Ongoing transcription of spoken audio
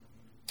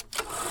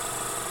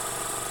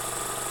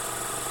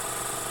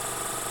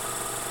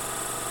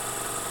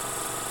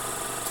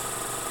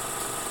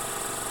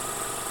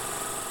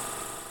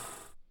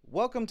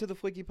Welcome to the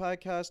Flicky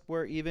Podcast,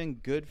 where even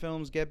good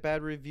films get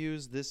bad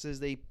reviews. This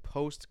is a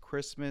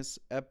post-Christmas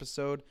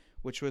episode,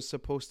 which was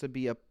supposed to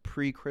be a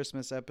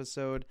pre-Christmas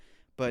episode,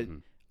 but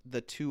the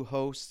two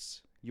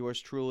hosts,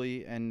 yours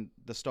truly and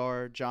the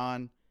star,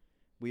 John,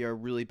 we are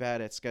really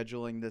bad at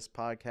scheduling this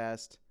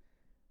podcast,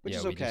 which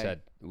is okay.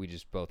 We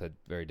just both had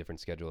very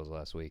different schedules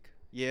last week.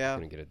 Yeah.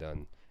 Couldn't get it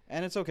done.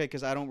 And it's okay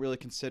because I don't really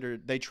consider...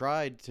 They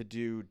tried to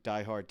do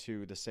Die Hard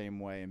 2 the same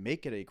way and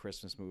make it a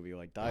Christmas movie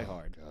like Die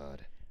Hard.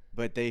 God.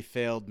 But they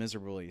failed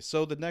miserably.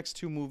 So the next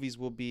two movies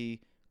will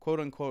be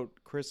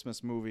quote-unquote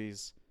Christmas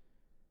movies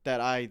that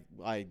I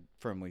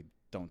firmly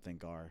don't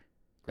think are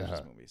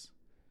Christmas movies.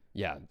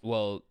 Yeah,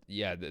 well,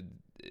 yeah,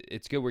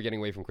 it's good we're getting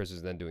away from Christmas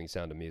and then doing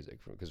Sound of Music,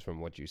 because from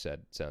what you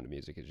said, Sound of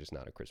Music is just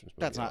not a Christmas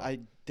movie. That's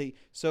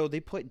not. They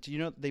played. Do you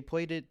know they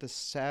played it the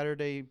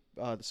Saturday?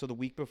 So the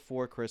week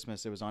before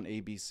Christmas, it was on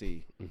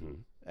ABC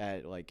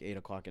at like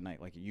 8:00 at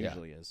night, like it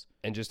usually is.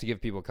 And just to give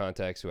people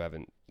context who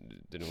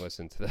didn't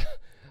listen to the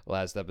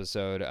last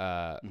episode,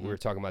 we were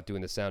talking about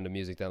doing the Sound of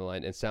Music down the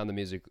line, and Sound of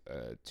Music,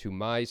 to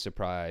my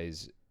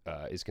surprise,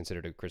 is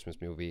considered a Christmas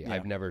movie. Yeah.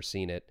 I've never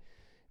seen it.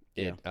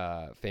 It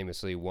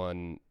famously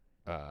won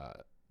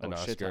an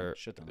Oscar,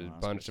 a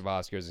bunch of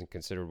Oscars, and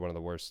considered one of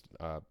the worst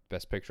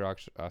Best Picture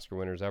Oscar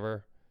winners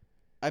ever.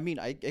 I mean,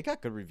 it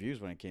got good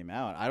reviews when it came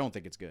out. I don't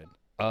think it's good.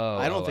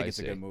 I don't think it's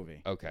a good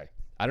movie. Okay.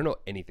 I don't know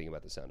anything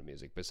about the Sound of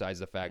Music besides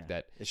the fact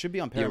that it should be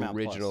on Paramount+. The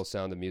original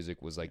Sound of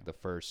Music was like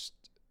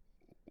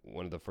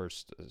one of the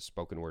first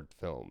spoken word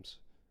films.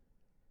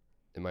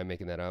 Am I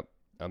making that up?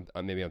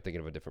 Maybe I'm thinking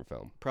of a different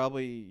film.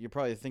 You're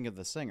probably thinking of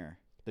The Singer.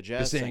 The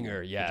jazz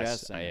singer, yes, the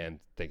jazz singer. I am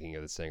thinking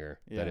of The Singer.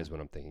 Yeah. That is what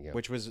I'm thinking of.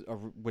 Which was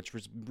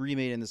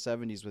remade in the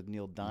 70s with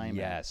Neil Diamond.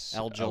 Yes,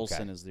 Al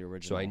Jolson is the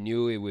original. So I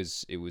knew it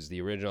was the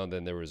original, and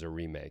then there was a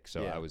remake.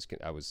 So I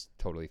was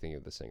totally thinking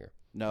of The Singer.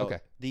 No, okay.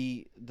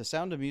 The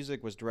Sound of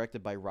Music was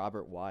directed by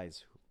Robert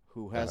Wise,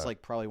 who has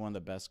like probably one of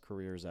the best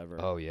careers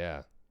ever. Oh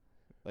yeah.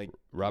 Like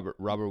Robert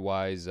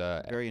Wise,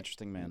 very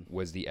interesting man,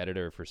 was the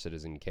editor for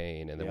Citizen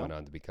Kane, and then went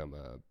on to become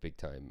a big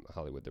time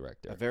Hollywood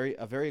director. A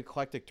very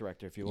eclectic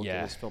director. If you look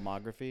at his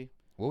filmography,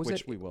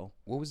 we will.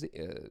 What was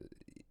the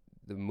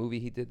movie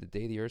he did? The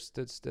Day the Earth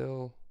Stood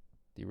Still,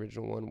 the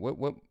original one.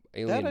 What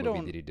alien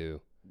movie did he do?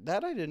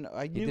 That I didn't.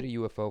 He did a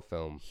UFO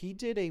film. He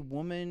did a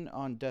Woman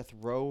on Death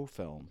Row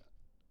film.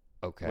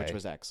 Okay, which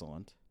was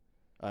excellent.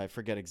 I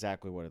forget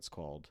exactly what it's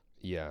called.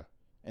 Yeah.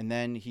 And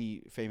then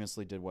he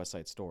famously did West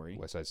Side Story.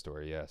 West Side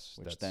Story, yes.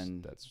 Which that's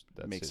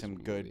makes him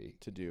good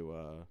to do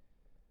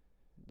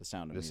The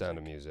Sound of Music. The Sound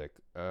of Music.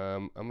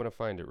 I'm going to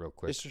find it real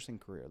quick. Interesting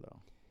career, though.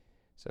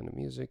 Sound of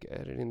Music,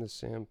 editing the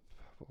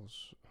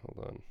samples.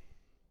 Hold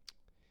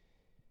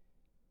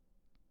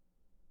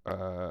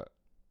on.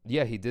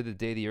 Yeah, he did The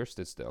Day the Earth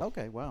Stood Still.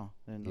 Okay, wow.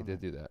 He did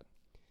do that.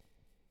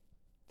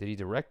 Did he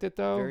direct it,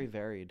 though? Very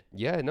varied.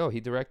 Yeah, no, he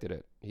directed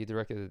it. He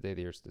directed The Day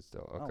the Earth Stood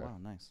Still. Okay. Oh, wow,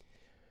 nice.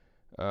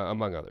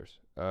 Among others.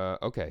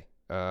 Okay.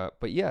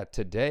 But yeah,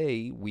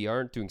 today we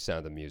aren't doing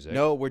Sound of Music.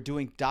 No, we're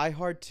doing Die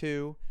Hard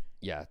 2.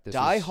 Yeah.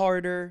 Die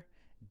Harder,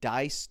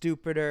 Die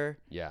Stupider,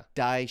 yeah.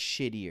 Die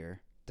Shittier.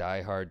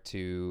 Die Hard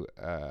 2,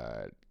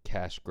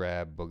 Cash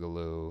Grab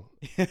Boogaloo.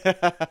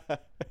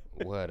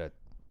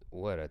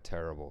 What a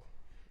terrible.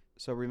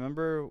 So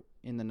remember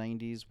in the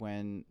 90s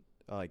when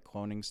like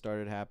cloning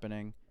started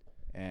happening?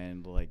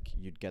 And like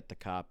you'd get the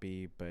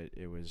copy, but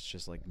it was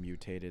just like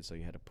mutated, so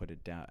you had to put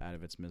it down out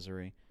of its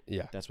misery.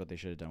 Yeah, that's what they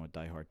should have done with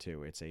Die Hard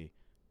 2. It's a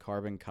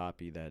carbon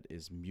copy that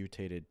is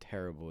mutated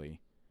terribly,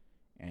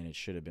 and it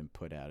should have been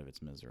put out of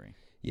its misery.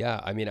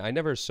 Yeah, I mean, I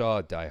never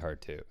saw Die Hard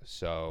 2,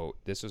 so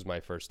this was my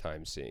first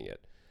time seeing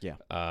it. Yeah.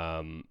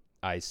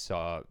 I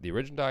saw the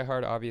original Die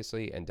Hard,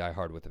 obviously, and Die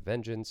Hard with a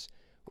Vengeance.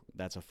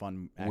 That's a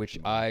fun which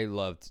movie. I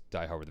loved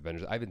Die Hard with a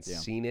Vengeance. I haven't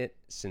seen it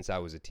since I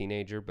was a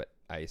teenager, but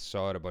I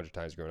saw it a bunch of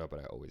times growing up,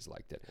 and I always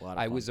liked it.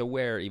 I was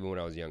aware, even when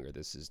I was younger,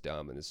 this is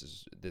dumb, and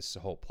this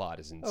whole plot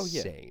is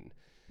insane.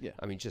 Yeah.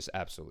 I mean, just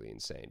absolutely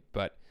insane.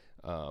 But,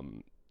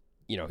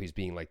 he's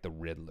being like the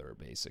Riddler,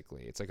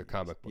 basically. It's like a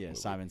comic book movie.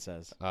 Simon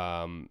Says.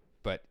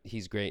 But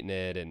he's great in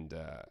it, and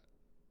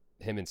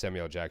him and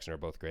Samuel Jackson are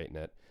both great in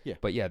it. Yeah.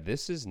 But yeah,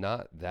 this is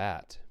not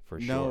that for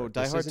sure. No,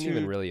 Die Hard 2 isn't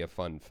even really a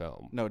fun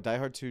film. No, Die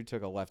Hard 2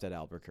 took a left at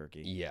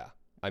Albuquerque. Yeah.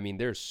 I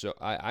mean,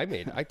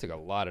 I took a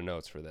lot of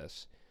notes for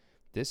this.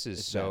 This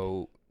is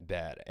so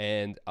bad.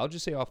 And I'll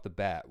just say off the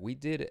bat, we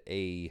did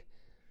a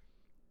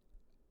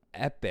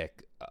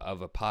epic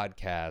of a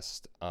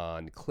podcast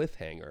on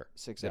Cliffhanger.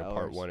 6 hours.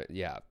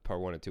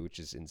 Part 1 and 2, which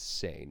is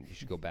insane. You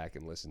should go back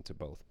and listen to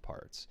both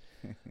parts.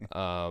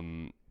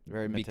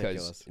 Very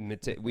meticulous.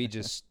 Because we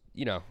just,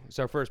 it's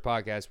our first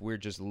podcast. We're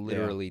just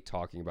literally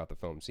talking about the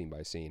film scene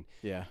by scene.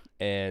 Yeah.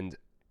 And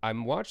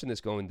I'm watching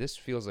this going, this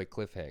feels like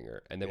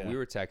Cliffhanger. And then we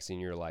were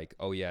texting, you're like,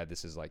 oh yeah,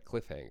 this is like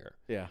Cliffhanger.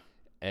 Yeah.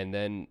 And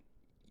then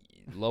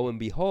lo and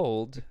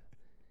behold,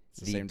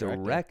 the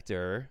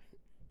director,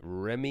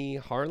 Remy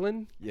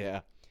Harlin.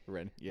 Yeah.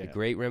 The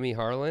great Remy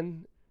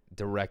Harlin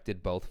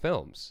directed both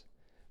films.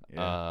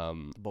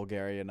 The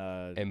Bulgarian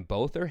and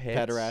both are hits.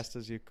 pederast,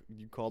 as you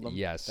called them.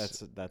 Yes,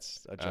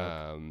 that's a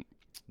joke.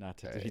 Not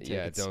to be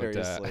taken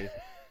seriously.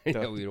 We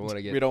don't want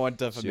to get we don't want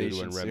defamation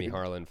sued when Remy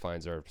Harlan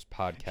finds our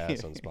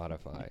podcast on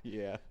Spotify.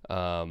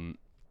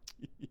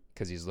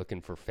 Because he's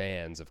looking for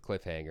fans of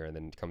Cliffhanger and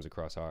then comes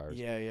across ours.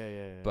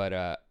 Yeah.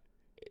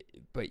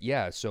 But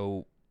yeah,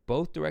 so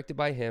both directed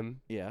by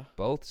him. Yeah.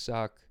 Both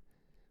suck.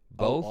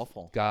 Both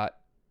awful. Got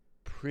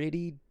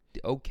pretty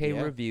okay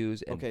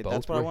reviews. And okay, both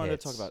that's what I wanted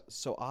hits. to talk about.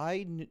 So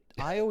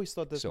I always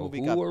thought this So movie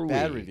who got are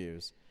bad we?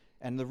 reviews.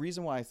 And the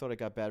reason why I thought it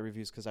got bad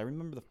reviews because I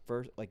remember the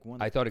first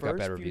one. I thought it got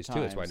bad few reviews times,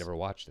 too. That's why I never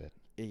watched it.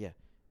 Yeah,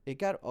 it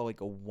got like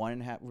a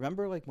 1.5.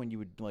 Remember, like when you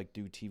would like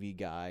do TV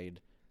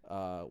Guide,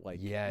 and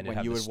when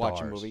watch you would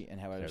watch a movie and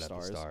have other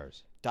stars.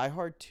 stars. Die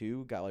Hard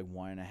 2 got like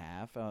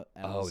 1.5.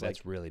 Oh,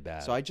 that's really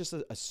bad. So I just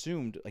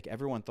assumed like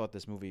everyone thought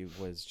this movie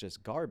was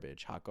just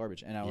garbage, hot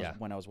garbage. And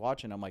when I was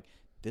watching, I'm like,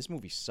 this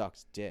movie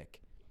sucks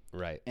dick.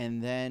 Right.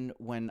 And then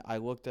when I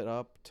looked it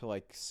up to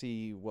like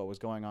see what was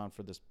going on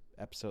for this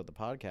episode of the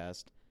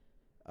podcast,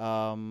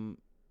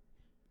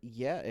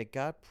 yeah, it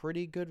got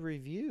pretty good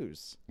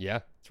reviews.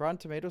 Yeah. Its Rotten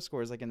Tomato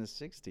score is like in the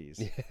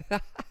 60s.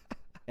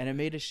 And it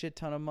made a shit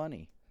ton of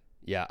money.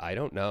 Yeah, I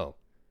don't know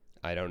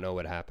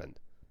what happened.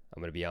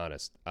 I'm gonna be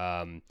honest.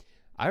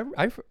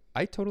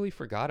 I totally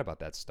forgot about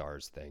that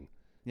Stars thing.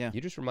 Yeah.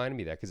 You just reminded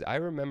me of that because I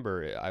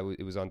remember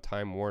it was on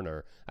Time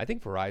Warner. I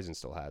think Verizon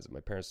still has it. My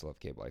parents still have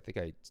cable. I think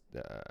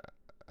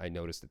I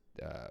noticed it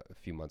a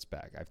few months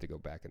back. I have to go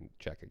back and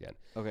check again.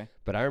 Okay.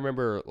 But I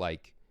remember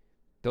like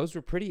those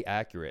were pretty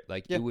accurate.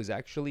 Like Yeah. it was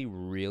actually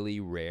really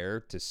rare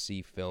to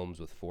see films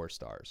with 4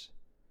 stars.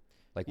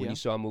 Like when Yeah. you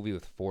saw a movie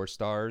with 4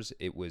 stars,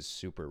 it was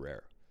super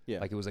rare. Yeah.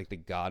 Like it was like The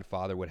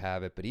Godfather would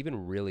have it, but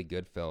even really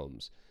good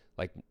films,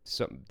 like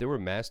there were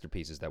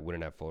masterpieces that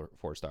wouldn't have 4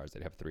 stars.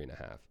 They'd have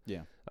 3.5.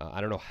 Yeah. I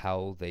don't know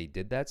how they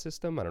did that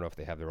system. I don't know if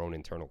they have their own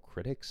internal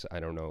critics. I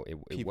don't know.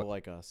 People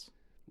like us.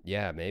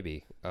 Yeah,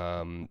 maybe.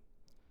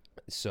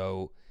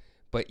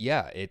 But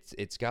yeah,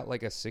 it's got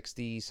like a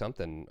 60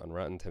 something on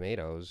Rotten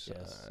Tomatoes.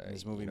 Yes.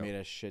 This movie made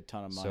a shit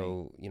ton of money.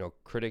 So,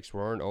 critics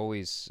weren't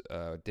always,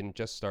 didn't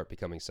just start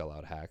becoming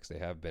sellout hacks. They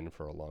have been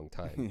for a long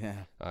time. Yeah.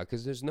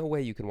 Because there's no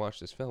way you can watch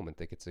this film and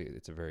think it's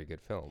a very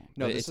good film.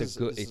 No, it's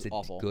a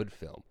awful. good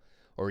film,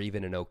 or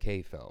even an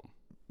okay film.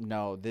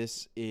 No,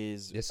 this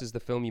is the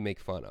film you make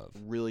fun of.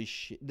 really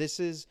shit. This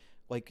is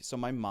like, so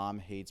my mom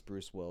hates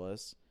Bruce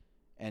Willis,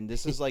 and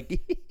this is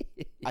like,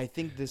 I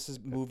think this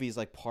movie is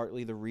like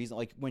partly the reason.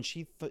 Like when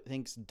she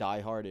thinks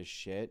Die Hard is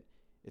shit,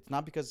 it's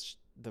not because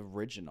the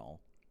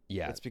original.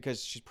 Yeah, it's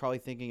because she's probably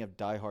thinking of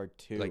Die Hard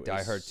 2. Like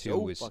Die Hard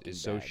 2 is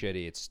so bad.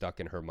 shitty, it's stuck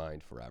in her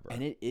mind forever.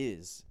 And it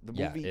is. The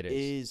movie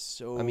is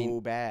so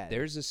bad.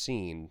 There's a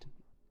scene,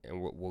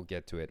 and we'll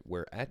get to it,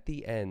 where at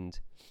the end,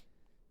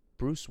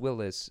 Bruce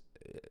Willis,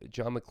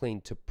 John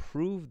McClane, to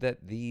prove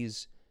that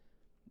these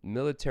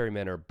military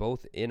men are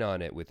both in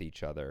on it with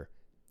each other,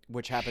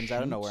 which happens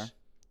out of nowhere.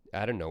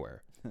 Out of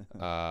nowhere.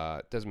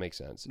 Doesn't make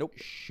sense. Nope.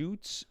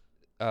 Shoots,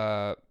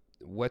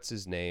 what's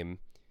his name?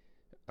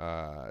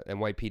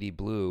 NYPD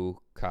Blue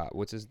cop.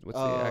 What's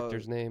the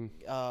actor's name?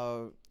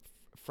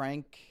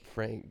 Frank.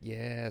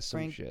 Yeah,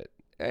 Frank, shit.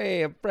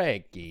 Hey, I'm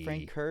Frankie.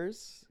 Frank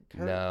Kurz?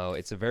 No,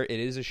 it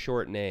is a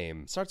short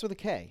name. Starts with a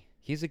K.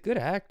 He's a good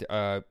actor.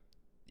 Oh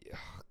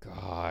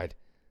God,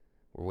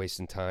 we're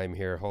wasting time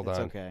here. Hold on.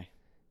 It's okay.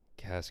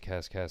 Cast.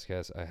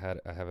 I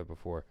have it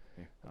before.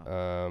 Here.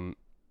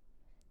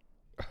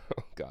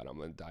 Oh God, I'm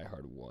gonna Die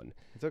Hard 1.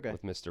 It's okay.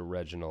 With Mr.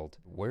 Reginald.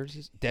 Where's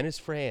his Dennis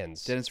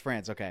Franz? Dennis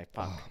Franz. Okay.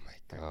 Fuck. Oh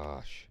my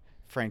gosh.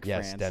 Frank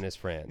Yes, Franz. Dennis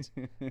Franz.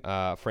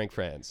 Frank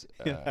Franz.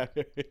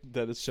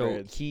 Dennis so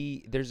Franz.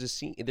 There's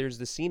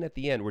the scene at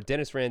the end where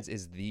Dennis Franz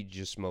is the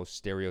just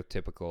most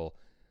stereotypical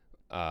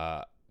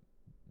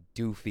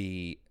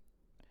doofy.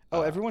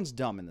 Everyone's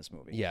dumb in this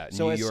movie. Yeah,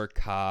 so New York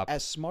cop.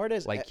 As smart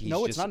as like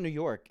it's not New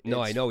York.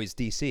 I know he's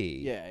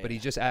DC. Yeah, but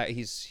he's just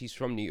he's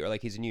from New York.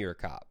 Like he's a New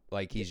York cop.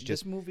 Like he's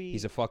just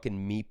he's a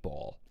fucking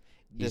meatball.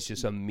 He's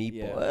just a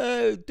meatball. Yeah.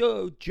 Hey,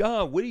 dude,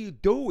 John, what are you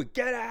doing?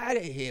 Get out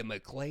of here,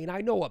 McClane. I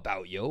know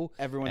about you.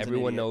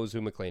 Everyone knows who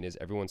McClane is.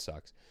 Everyone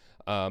sucks,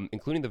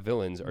 including the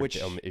villains. Which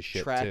is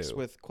shit tracks too.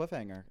 with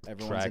Cliffhanger.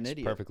 Everyone's an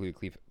idiot. Perfectly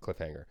with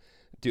Cliffhanger.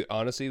 Dude,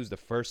 honestly, it was the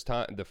first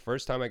time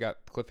I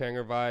got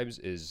Cliffhanger vibes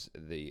is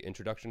the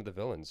introduction of the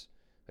villains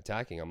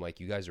attacking. I'm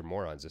like, you guys are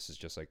morons. This is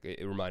just like,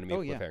 it reminded me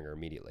of Cliffhanger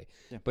immediately.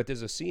 Yeah. But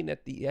there's a scene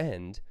at the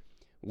end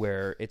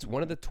where it's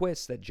one of the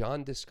twists that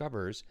John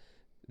discovers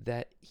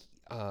that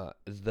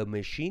the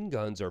machine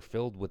guns are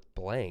filled with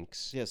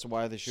blanks. Yeah, so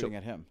why are they shooting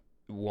at him?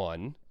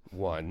 One.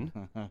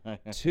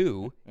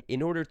 Two,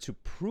 in order to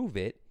prove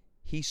it,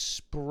 he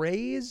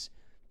sprays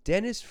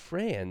Dennis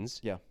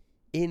Franz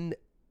in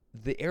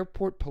the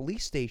airport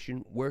police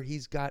station where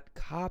he's got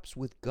cops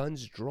with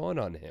guns drawn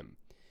on him.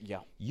 Yeah.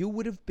 You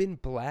would have been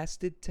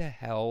blasted to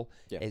hell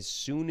as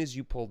soon as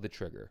you pulled the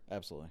trigger.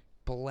 Absolutely.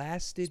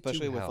 Blasted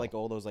Especially to with hell. like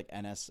all those like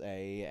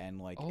NSA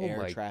and like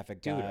air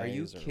traffic guys. Dude, are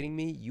you kidding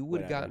me? You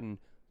would have gotten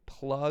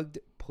plugged,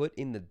 put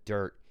in the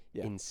dirt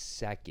in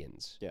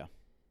seconds. Yeah.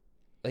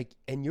 Like,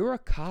 and you're a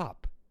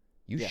cop.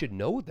 You should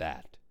know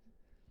that.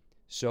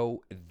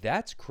 So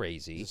that's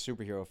crazy. He's a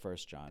superhero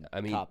first, John. I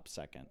mean, cop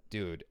second.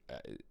 Dude,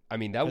 I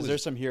mean, that was...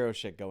 there's some hero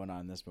shit going on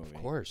in this movie.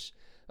 Of course.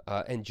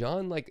 And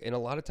John, like, and a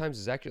lot of times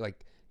is actually,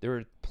 like, there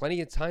are plenty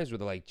of times where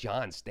they're like,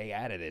 John, stay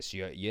out of this.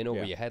 You know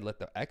where your head, let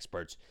the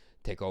experts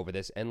take over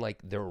this. And, like,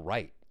 they're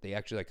right. They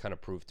actually, like, kind of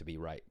prove to be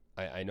right.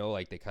 I know,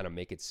 like, they kind of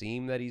make it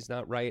seem that he's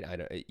not right.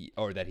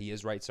 Or that he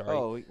is right, sorry.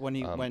 Oh,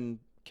 when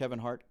Kevin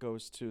Hart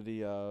goes to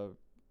the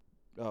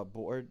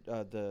board,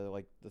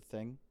 the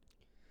thing.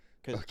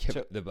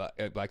 The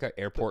black guy,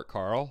 Airport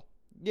Carl.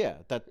 Yeah,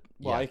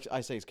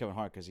 I say it's Kevin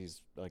Hart because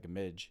he's like a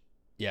midge.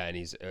 Yeah, and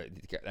he's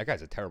that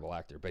guy's a terrible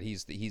actor, but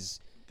he's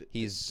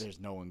there's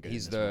no one good in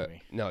this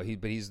movie.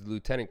 But he's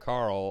Lieutenant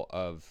Carl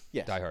of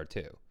Die Hard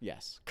 2.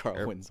 Yes,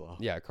 Carl Winslow.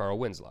 Yeah, Carl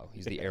Winslow.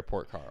 He's the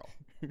Airport Carl.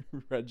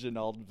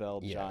 Reginald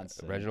Vell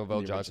Johnson. Reginald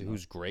Vell Johnson,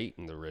 who's great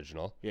in the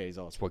original. Yeah, he's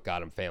awesome. That's what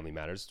got him Family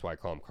Matters. That's why I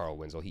call him Carl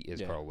Winslow. He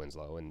is Carl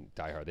Winslow in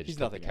Die Hard. They just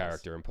took the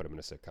character and put him in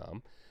a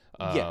sitcom.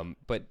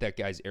 But that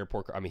guy's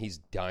Airport. I mean, he's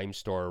Dime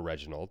Store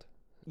Reginald.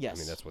 Yes. I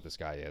mean, that's what this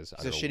guy is.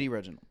 He's a shitty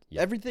Reginald.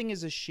 Yeah. Everything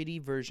is a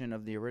shitty version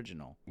of the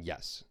original.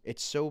 Yes.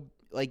 It's so,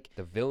 like...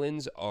 The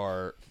villains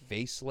are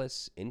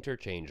faceless,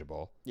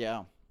 interchangeable.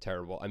 Yeah.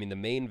 Terrible. I mean, the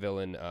main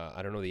villain,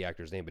 I don't know the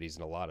actor's name, but he's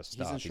in a lot of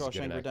stuff. He's in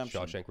Shawshank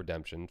Redemption. Shawshank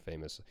Redemption,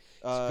 famous.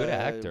 He's a good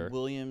actor.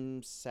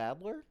 William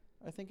Sadler,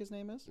 I think his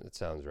name is. That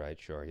sounds right.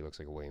 Sure. He looks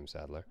like a William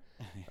Sadler.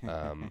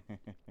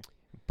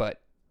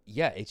 But...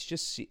 Yeah, it's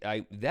just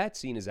that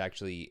scene is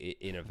actually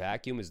in a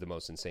vacuum is the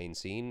most insane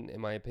scene in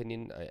my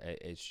opinion.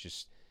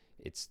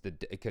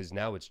 Because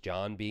now it's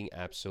John being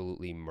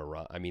absolutely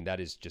moron. I mean, that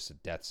is just a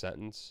death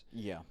sentence.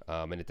 Yeah.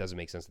 And it doesn't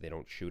make sense that they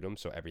don't shoot him.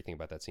 So everything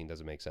about that scene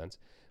doesn't make sense.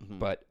 Mm-hmm.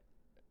 But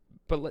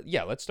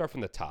let's start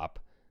from the top.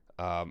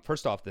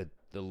 First off, the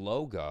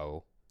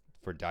logo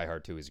for Die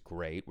Hard 2 is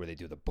great, where they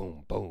do the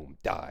boom boom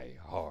die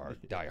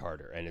hard, die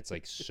harder, and it's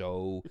like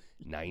so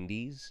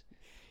 90s.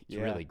 It's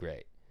really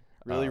great.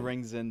 Really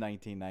rings in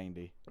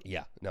 1990.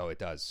 Yeah, no, it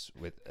does.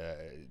 With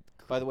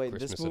by the way,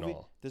 Christmas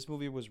this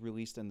movie was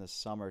released in the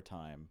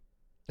summertime,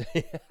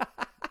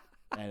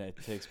 and it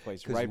takes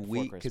place right before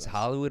Christmas. Because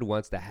Hollywood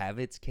wants to have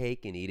its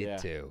cake and eat it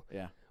too.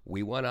 Yeah,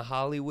 we want a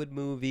Hollywood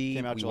movie.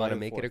 We want to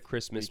make it a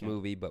Christmas weekend.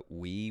 Movie, but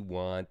we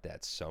want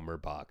that summer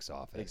box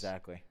office.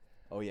 Exactly.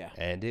 Oh yeah,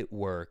 and it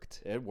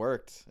worked. It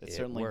worked. It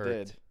certainly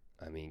did.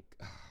 I mean,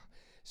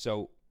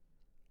 so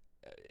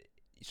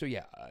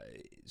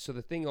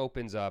the thing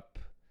opens up.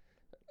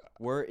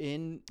 We're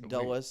in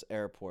Dulles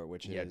Airport,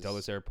 which is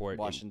Dulles Airport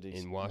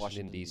in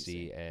Washington,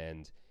 D.C.,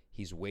 and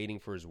he's waiting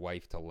for his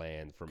wife to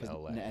land from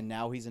L.A. And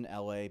now he's an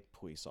L.A.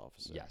 police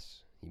officer.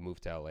 Yes. He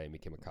moved to L.A. and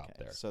became a cop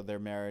there. So their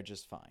marriage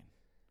is fine.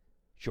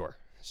 Sure.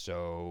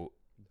 So,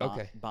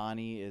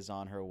 Bonnie is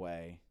on her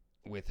way.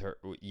 With her,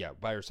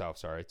 by herself,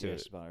 sorry.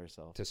 By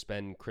herself. To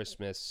spend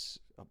Christmas...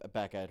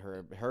 Back at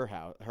her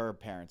house, her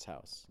parents'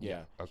 house.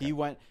 Yeah. Okay. He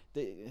went...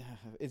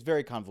 it's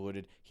very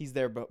convoluted. He's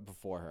there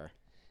before her.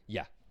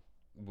 Yeah.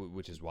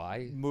 Which is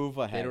why move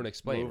ahead. They don't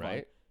explain,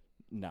 right?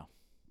 No,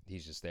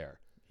 he's just there.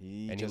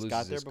 He loses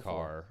got there his before.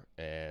 Car,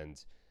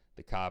 and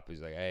the cop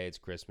is like, "Hey, it's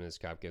Christmas."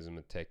 Cop gives him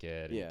a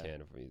ticket. Yeah,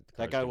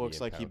 that guy looks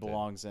like he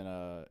belongs in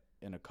a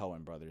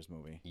Coen Brothers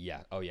movie.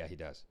 Yeah. Oh yeah, he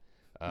does.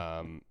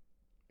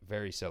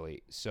 Very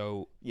silly.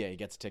 So yeah, he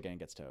gets a ticket and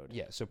gets towed.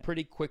 Yeah. So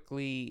pretty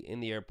quickly in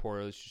the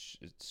airport, let's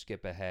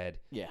skip ahead.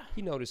 Yeah.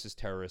 He notices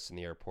terrorists in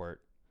the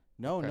airport.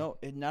 No.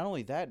 And not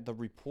only that, the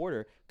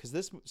reporter, because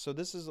this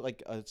is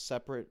like a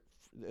separate.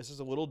 This is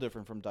a little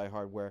different from Die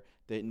Hard, where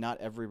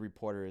not every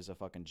reporter is a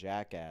fucking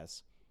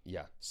jackass.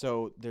 Yeah.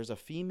 So there's a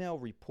female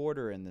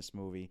reporter in this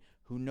movie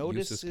who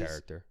notices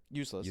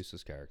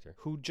useless character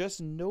who just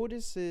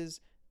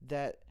notices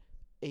that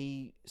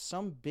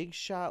some big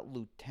shot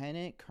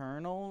lieutenant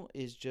colonel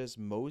is just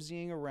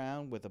moseying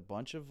around with a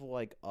bunch of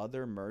like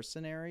other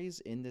mercenaries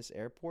in this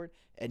airport,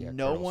 and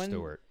no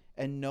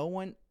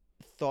one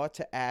thought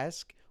to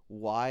ask,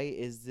 why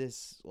is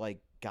this like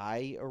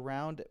guy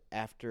around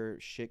after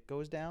shit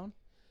goes down?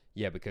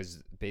 Yeah,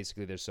 because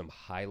basically there's some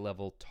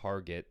high-level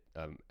target,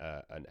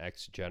 an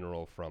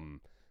ex-general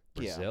from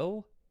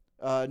Brazil.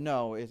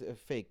 No, it's a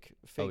fake.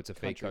 Oh, it's a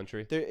fake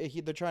country.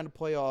 They're trying to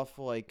play off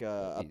like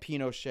a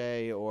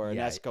Pinochet or an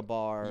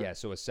Escobar. Yeah,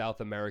 so a South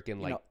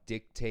American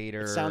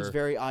dictator. It sounds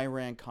very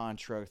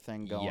Iran-Contra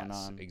thing going on.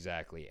 Yes,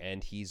 exactly.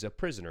 And he's a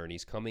prisoner, and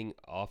he's coming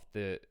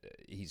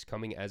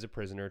as a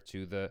prisoner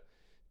to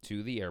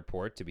the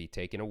airport to be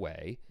taken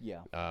away.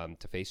 Yeah.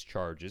 To face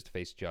charges, to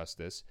face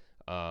justice.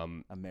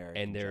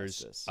 American and there's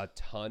justice. A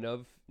ton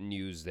of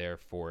news there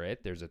for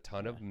it. There's a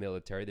ton of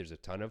military. There's a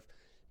ton of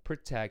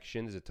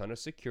protection. There's a ton of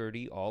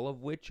security, all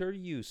of which are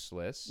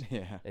useless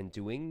and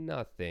doing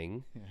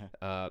nothing.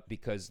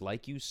 Because,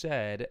 like you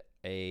said,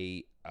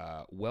 a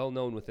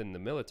well-known within the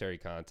military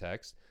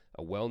context,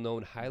 a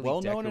well-known,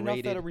 highly decorated,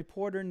 enough that a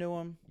reporter knew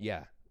him.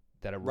 Yeah,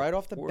 that a right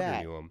off the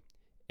bat knew him.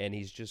 And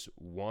he's just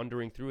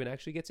wandering through and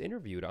actually gets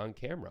interviewed on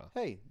camera.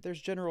 Hey,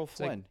 there's General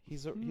Flynn. Like,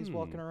 he's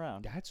walking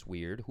around. That's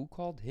weird. Who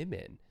called him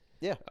in?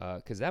 Yeah.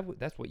 Because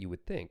that's what you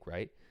would think,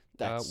 right?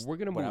 We're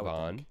gonna move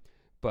on. Think.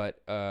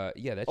 But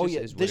yeah, that just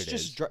is what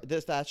it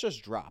is. That's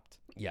just dropped.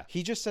 Yeah.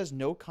 He just says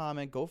no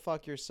comment. Go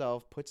fuck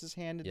yourself. Puts his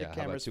hand in the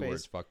camera's two face.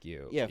 Words, fuck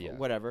you. Yeah,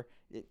 whatever.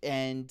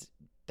 And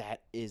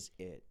that is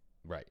it.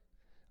 Right.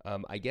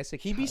 I guess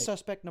he'd be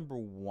suspect number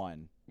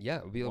 1. Yeah,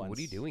 it would be like, what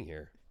are you doing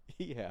here?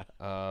 Yeah.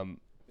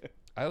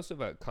 I also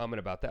have a comment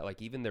about that.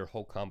 Like, even their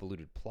whole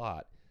convoluted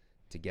plot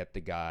to get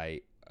the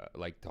guy,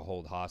 to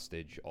hold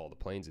hostage all the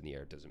planes in the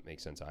air doesn't make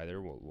sense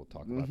either. We'll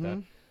talk about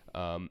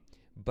that.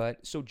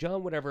 But so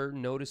John,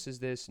 notices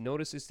these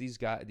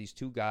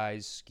two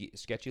guys,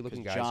 sketchy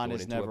looking guys, John going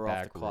is into never a off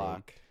back the room.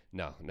 clock.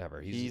 No, never.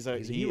 He is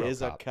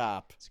a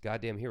cop. He's a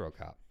goddamn hero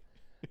cop.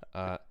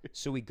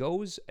 So he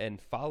goes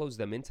and follows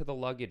them into the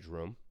luggage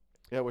room.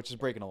 Yeah, which is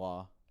breaking a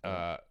law.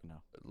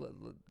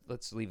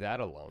 Let's leave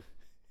that alone.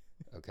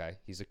 Okay,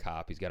 he's a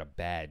cop. He's got a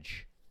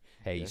badge.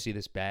 Hey, you see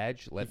this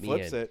badge? Let me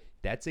in. It.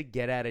 That's a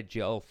get out of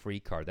jail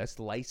free card. That's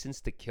license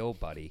to kill,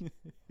 buddy.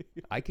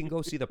 I can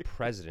go see the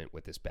president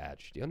with this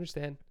badge. Do you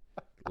understand?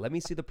 Let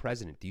me see the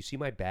president. Do you see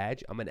my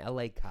badge? I'm an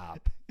LA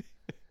cop.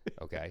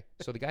 Okay.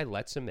 So the guy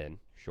lets him in.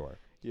 Sure.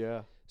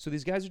 Yeah. So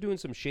these guys are doing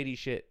some shady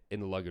shit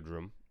in the luggage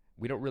room.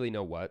 We don't really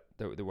know what.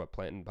 They're what,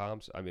 planting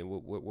bombs? I mean,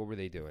 what were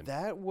they doing?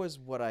 That was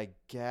what I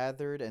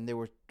gathered, and they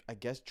were, I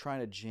guess,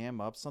 trying to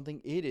jam up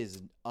something. It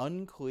is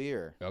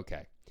unclear.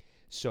 Okay.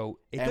 So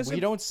we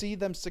don't see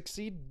them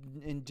succeed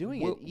in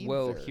doing it either.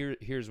 Well,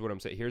 here's what I'm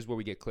saying. Here's where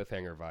we get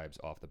cliffhanger vibes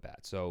off the bat.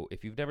 So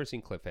if you've never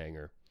seen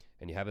Cliffhanger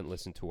and you haven't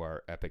listened to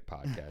our epic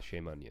podcast,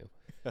 shame on you.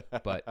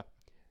 But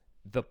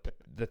the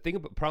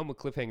problem with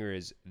Cliffhanger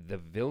is the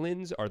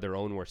villains are their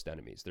own worst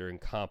enemies. They're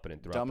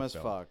incompetent throughout the film. Dumb as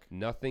fuck.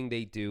 Nothing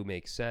they do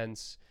makes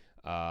sense.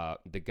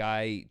 The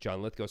guy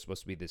John Lithgow is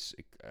supposed to be this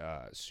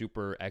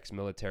super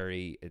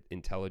ex-military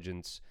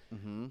intelligence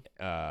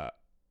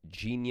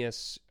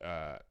genius.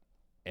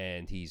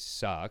 And he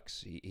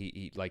sucks.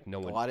 He like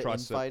no one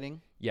trusts him. A lot of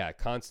infighting. Yeah,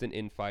 constant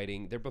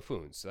infighting. They're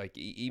buffoons. Like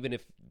even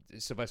if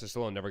Sylvester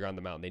Stallone never got on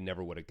the mountain, they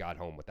never would have got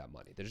home with that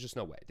money. There's just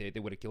no way. They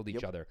would have killed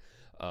each other.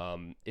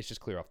 It's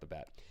just clear off the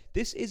bat.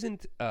 This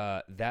isn't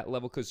that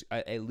level because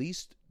at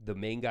least the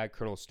main guy,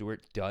 Colonel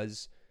Stewart,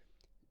 does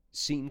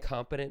seem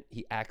competent.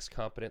 He acts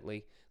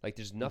competently. Like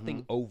there's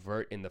nothing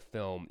overt in the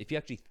film. If you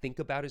actually think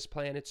about his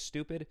plan, it's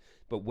stupid.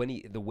 But when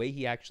the way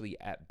he actually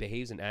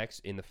behaves and acts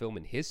in the film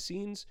in his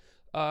scenes.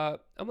 I'm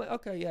like,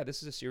 okay, yeah,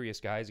 this is a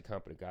serious guy. He's a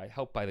competent guy,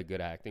 helped by the good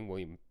acting.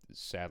 William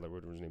Sadler,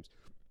 whatever his name is,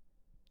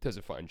 does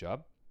a fine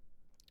job.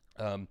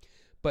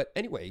 But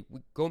anyway,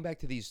 going back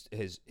to his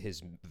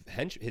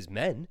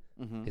men,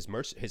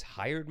 his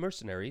hired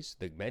mercenaries,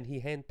 the men he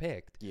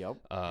handpicked. Yep.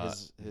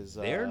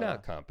 They're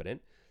not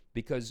competent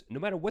because no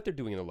matter what they're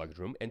doing in the luggage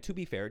room, and to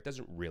be fair, it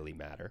doesn't really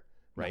matter,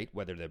 right? No.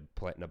 Whether they're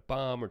planting a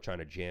bomb or trying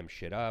to jam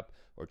shit up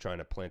or trying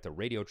to plant a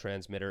radio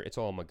transmitter, it's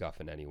all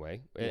MacGuffin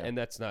anyway, and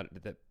that's not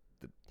that.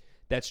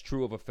 That's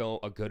true of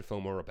a good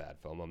film or a bad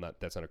film.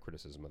 That's not a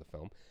criticism of the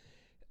film.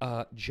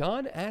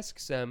 John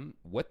asks them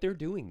what they're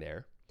doing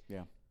there.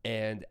 Yeah.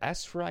 And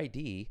asks for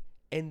ID,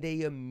 and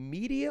they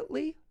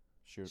immediately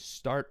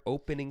start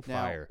opening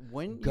fire.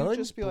 When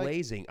guns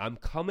blazing, I'm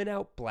coming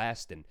out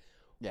blasting.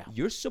 Yeah.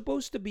 You're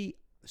supposed to be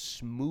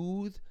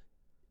smooth,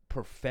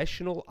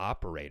 professional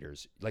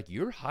operators. Like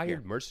you're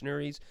hired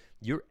mercenaries,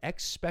 you're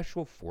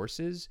ex-special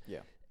forces.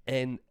 Yeah.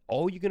 And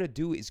all you're going to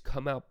do is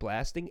come out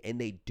blasting, and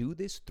they do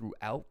this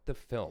throughout the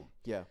film.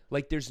 Yeah.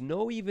 Like, there's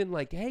no even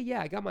like, hey,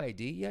 yeah, I got my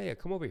ID. Yeah,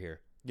 come over here.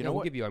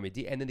 We'll give you our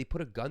ID. And then they put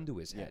a gun to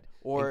his head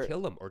and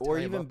kill him or tie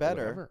him up,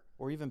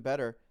 or even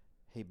better,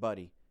 hey,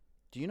 buddy,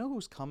 do you know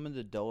who's coming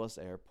to Dulles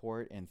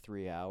Airport in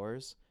 3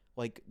 hours?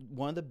 Like,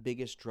 one of the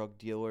biggest drug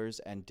dealers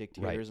and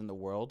dictators in the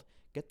world.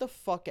 Get the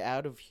fuck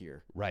out of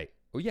here. Right.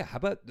 Oh, yeah. How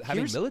about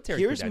having military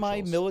credentials? Here's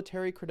my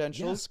military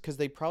credentials, because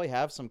they probably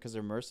have some because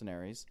they're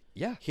mercenaries.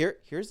 Yeah.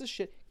 Here's the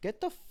shit. Get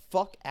the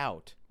fuck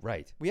out.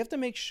 Right. We have to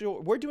make sure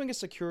we're doing a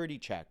security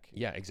check.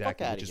 Yeah,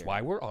 exactly. Which is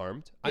why we're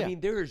armed. Yeah. I mean,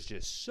 there's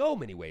just so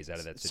many ways out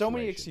of that situation. So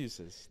many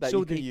excuses that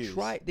you can use.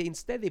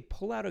 Instead they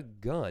pull out a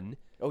gun.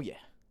 Oh, yeah.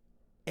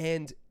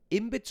 And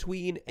in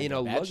between, in a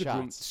luggage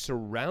room,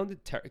 surrounded,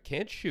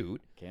 can't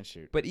shoot.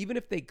 But even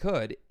if they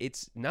could,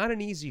 it's not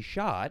an easy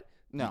shot.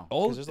 No,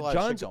 because there's a lot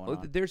of shit going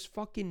on. There's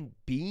fucking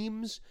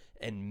beams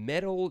and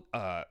metal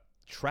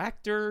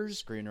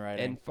tractors,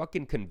 screenwriting, and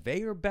fucking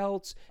conveyor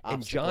belts. Obstacles.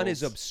 And John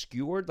is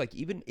obscured. Like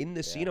even in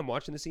the scene, I'm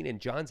watching the scene, and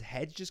John's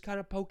head's just kind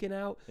of poking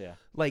out. Yeah,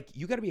 like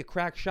you got to be a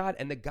crack shot,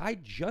 and the guy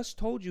just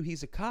told you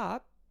he's a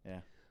cop.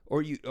 Yeah,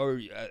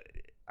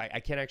 I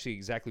can't actually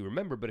exactly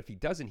remember, but if he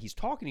doesn't, he's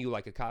talking to you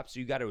like a cop. So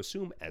you got to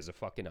assume as a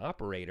fucking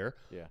operator,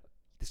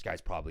 this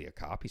guy's probably a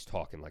cop. He's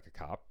talking like a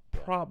cop.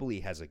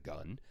 Probably has a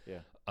gun.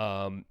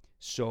 Yeah.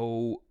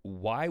 So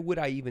why would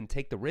I even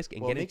take the risk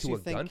and get into a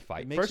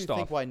gunfight? It makes you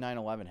think why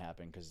 9/11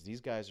 happened, because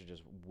these guys are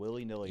just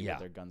willy-nilly with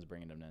their guns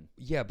bringing them in.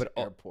 Yeah, but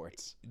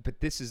airports.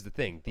 But this is the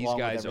thing. These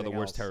guys are the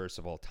worst terrorists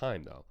of all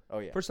time, though. Oh,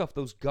 yeah. First off,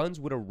 those guns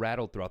would have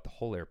rattled throughout the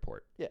whole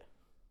airport. Yeah.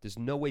 There's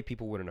no way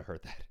people wouldn't have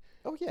heard that.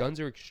 Oh, yeah. Guns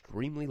are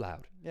extremely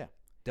loud. Yeah.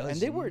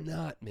 They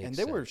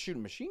were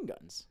shooting machine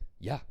guns.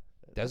 Yeah.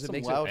 Doesn't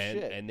make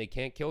sense. And they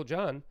can't kill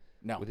John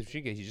with a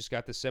machine gun. He's just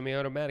got the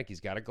semi-automatic. He's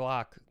got a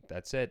Glock.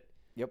 That's it.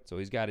 Yep. So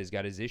he's got his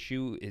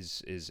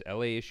his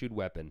LA issued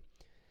weapon.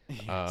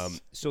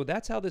 Yes. So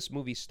that's how this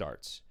movie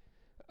starts.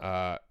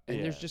 And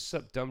there's just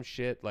some dumb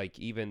shit. Like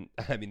even,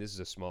 I mean, this is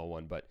a small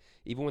one, but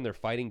even when they're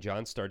fighting,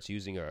 John starts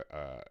using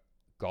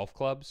golf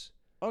clubs.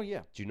 Oh,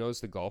 yeah. Do you notice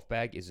the golf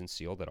bag isn't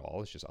sealed at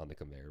all? It's just on the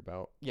conveyor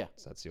belt. Yeah.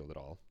 It's not sealed at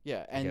all.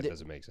 Yeah. And it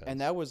doesn't make sense. And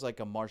that was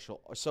like a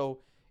martial. So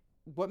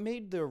what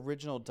made the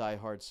original Die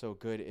Hard so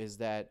good is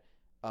that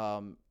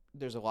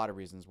there's a lot of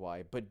reasons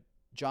why. But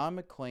John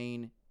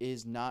McClane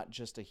is not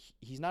just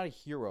he's not a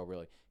hero,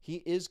 really. He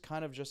is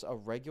kind of just a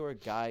regular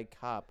guy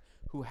cop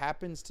who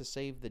happens to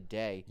save the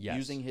day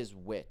using his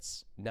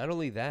wits. Not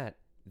only that,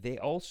 they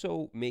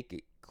also make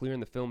it clear in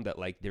the film that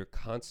like they're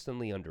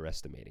constantly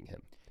underestimating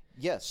him.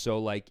 Yes. So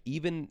like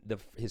even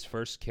his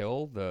first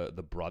kill,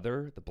 the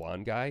brother, the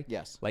blonde guy.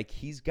 Yes. Like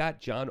he's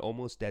got John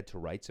almost dead to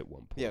rights at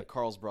one point. Yeah,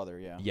 Carl's brother.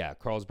 Yeah. Yeah,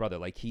 Carl's brother.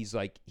 Like he's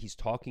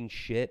talking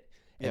shit,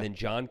 and then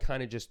John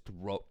kind of just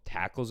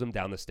tackles him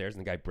down the stairs,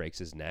 and the guy breaks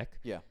his neck.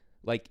 Yeah.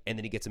 Like, and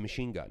then he gets a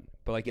machine gun.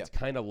 But like it's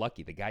kind of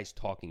lucky. The guy's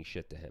talking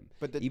shit to him.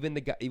 But even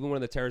one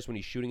of the terrorists, when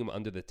he's shooting him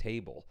under the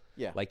table.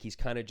 Yeah. Like he's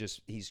kind of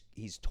just he's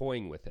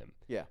toying with him.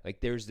 Yeah.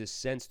 Like there's this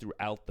sense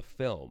throughout the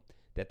film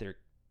that they're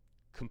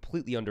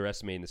completely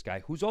underestimating this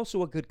guy, who's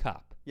also a good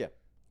cop. Yeah,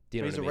 Do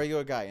you know he's a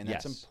regular guy, and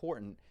that's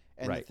important.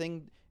 And the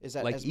thing is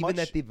that like even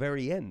at the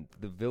very end,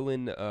 the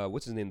villain,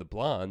 what's his name, the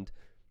blonde,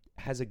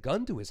 has a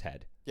gun to his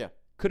head. Yeah,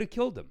 could have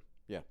killed him.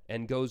 Yeah,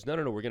 and goes, no,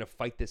 we're gonna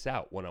fight this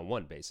out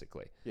 1-on-1,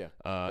 basically. Yeah,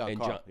 and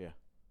Carl, John,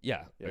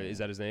 yeah, is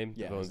that his name?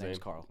 Yeah, his name's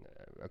Carl.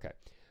 Okay,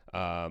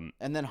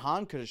 and then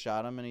Han could have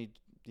shot him, and he,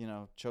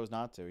 chose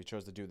not to. He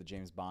chose to do the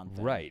James Bond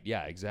thing. Right?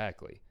 Yeah,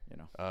 exactly.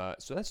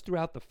 So that's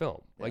throughout the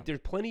film. Yeah. Like there's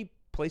plenty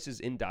places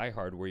in Die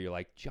Hard where you're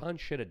like, John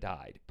should have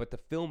died, but the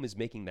film is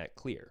making that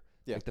clear.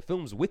 Yeah. Like the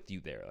film's with you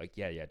there. Like,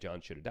 yeah,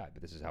 John should have died,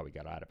 but this is how he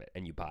got out of it,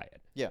 and you buy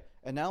it. Yeah,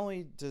 and not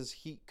only does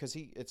because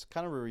it's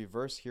kind of a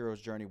reverse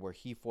hero's journey where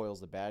he foils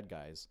the bad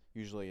guys.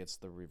 Usually it's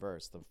the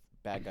reverse. The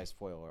bad guys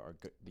foil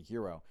the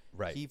hero.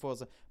 Right. He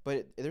foils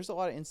but there's a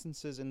lot of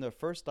instances in the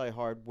first Die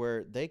Hard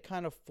where they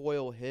kind of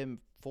foil him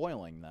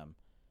foiling them.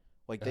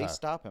 Like they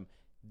stop him.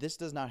 This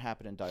does not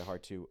happen in Die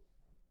Hard 2.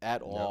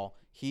 At all.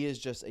 He is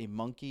just a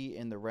monkey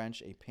in the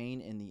wrench, a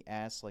pain in the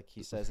ass, like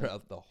he says.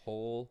 Throughout the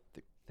whole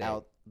thing.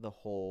 Out the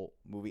whole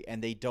movie.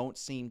 And they don't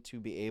seem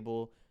to be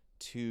able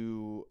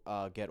to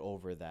get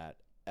over that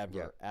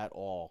ever at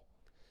all.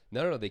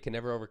 No, they can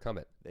never overcome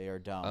it. They are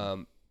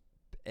dumb.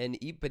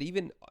 But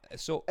even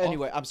so.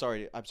 Anyway, I'm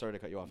sorry to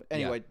cut you off.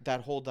 Anyway,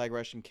 that whole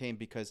digression came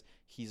because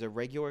he's a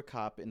regular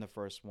cop in the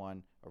first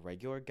one, a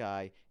regular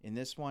guy. In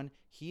this one,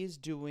 he is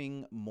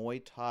doing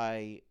Muay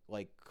Thai,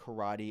 like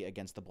karate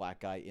against the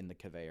black guy in the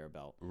conveyor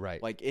belt.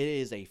 Right. Like it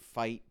is a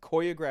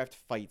choreographed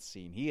fight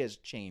scene. He has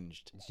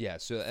changed. Yeah.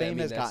 So fame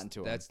has gotten to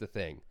him. That's the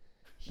thing.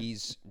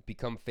 He's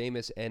become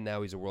famous, and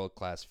now he's a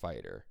world-class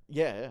fighter.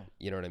 Yeah.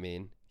 You know what I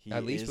mean?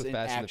 At least with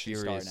Fast and the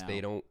Furious,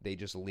 they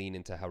just lean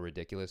into how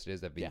ridiculous it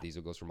is that Vin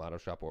Diesel goes from auto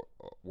shop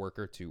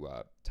worker to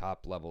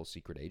top level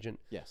secret agent,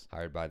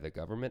 hired by the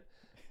government.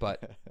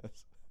 But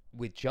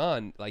with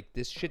John, like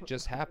this shit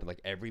just happened.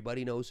 Like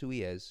everybody knows who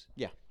he is.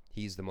 Yeah,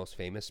 he's the most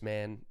famous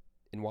man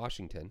in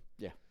Washington.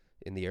 Yeah,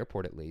 in the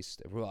airport at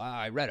least.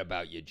 I read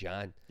about you,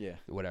 John. Yeah,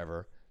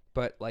 whatever.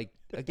 But like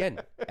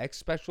again, ex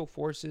special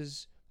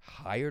forces,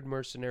 hired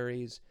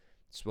mercenaries.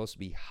 Supposed to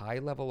be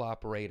high-level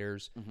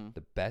operators,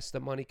 the best the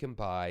money can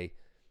buy.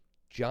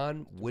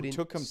 John wouldn't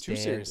took him too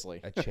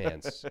seriously. A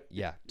chance.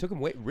 Yeah, took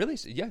him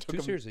too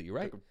seriously. You're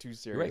right. Took him too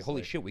seriously. You're right.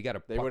 Holy shit,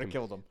 they would have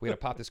killed him. We got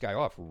to pop this guy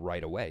off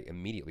right away,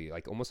 immediately,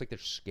 like almost like they're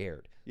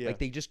scared. Yeah. Like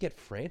they just get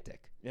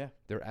frantic. Yeah,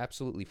 they're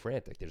absolutely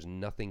frantic. There's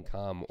nothing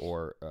calm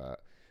or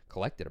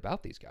collected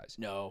about these guys.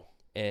 No.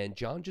 And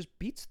John just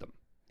beats them.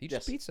 He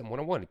just beats them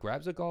 1-on-1.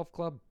 Grabs a golf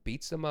club,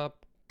 beats them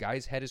up.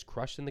 Guy's head is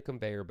crushed in the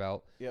conveyor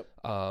belt. Yep.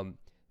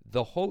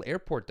 The whole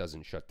airport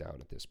doesn't shut down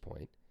at this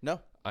point.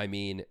 No. I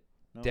mean,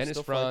 Dennis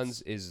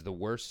Franz is the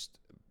worst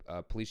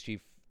police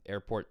chief,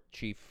 airport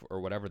chief, or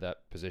whatever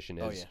that position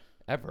is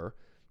ever,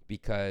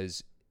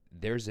 because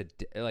there's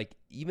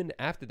even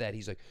after that,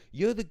 he's like,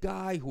 you're the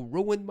guy who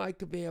ruined my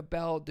conveyor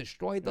belt,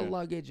 destroyed the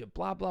luggage, and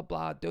blah, blah,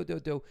 blah, do.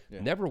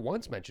 Yeah. Never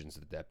once mentions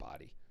the dead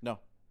body. No.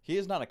 He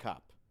is not a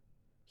cop.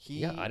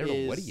 I don't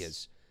know what he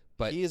is.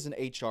 But he is an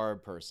HR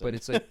person. But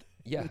it's like,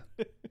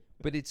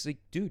 but it's like,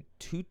 dude,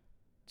 two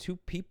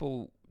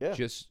people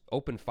just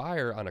open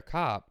fire on a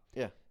cop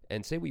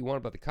and say what you want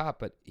about the cop,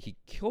 but he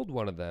killed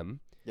one of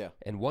them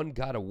and one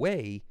got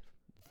away.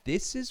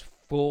 This is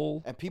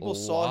full and people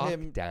saw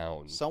him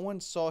down. Someone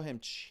saw him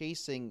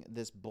chasing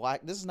this is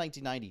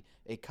 1990.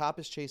 A cop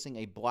is chasing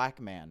a black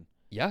man.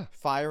 Yeah.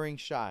 Firing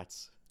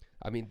shots.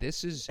 I mean,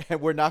 this is... And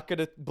we're not going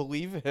to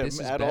believe him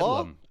at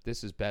all?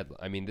 This is bedlam.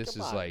 I mean, this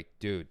is like,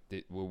 dude,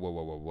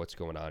 whoa, what's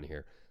going on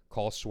here?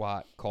 Call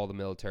SWAT, call the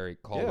military,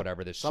 call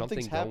whatever. There's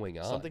something going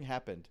on. Something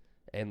happened.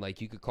 And, like,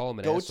 you could call him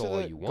an asshole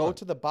all you want. Go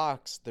to the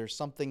box. There's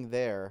something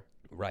there.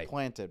 Right.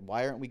 planted?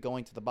 Why aren't we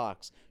going to the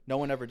box? No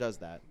one ever does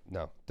that.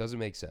 No, doesn't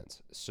make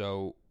sense.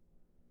 So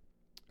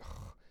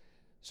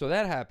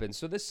that happens.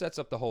 So this sets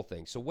up the whole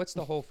thing. So what's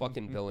the whole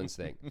fucking villains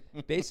thing?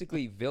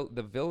 Basically,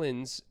 the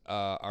villains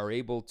are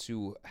able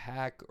to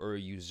hack or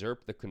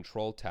usurp the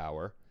control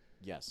tower.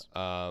 Yes.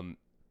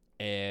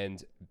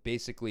 And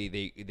basically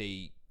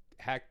they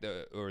hack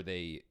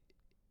they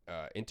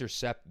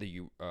intercept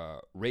the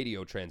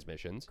radio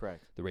transmissions.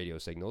 Correct. The radio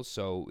signals.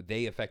 So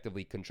they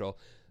effectively control.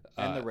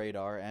 And the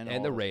radar.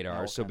 And the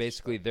radar. So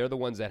basically, they're the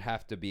ones that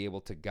have to be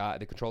able to guide.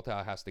 The control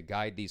tower has to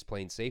guide these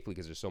planes safely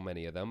because there's so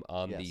many of them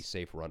on the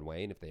safe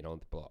runway. And if they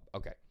don't blow up.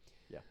 Okay.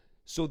 Yeah.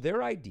 So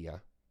their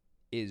idea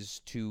is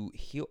to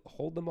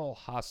hold them all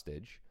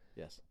hostage.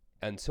 Yes.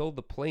 Until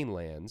the plane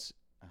lands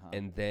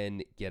and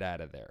then get out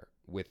of there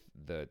with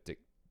the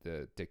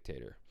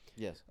dictator.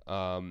 Yes.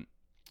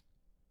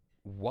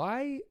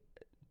 Why?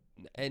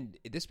 And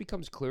this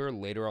becomes clearer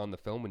later on in the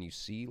film when you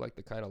see like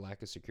the kind of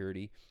lack of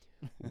security.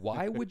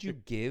 Why would you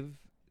give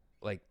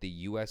like the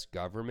U.S.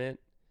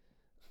 government,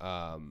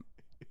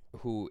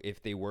 who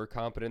if they were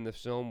competent in the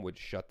film would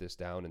shut this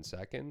down in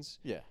seconds?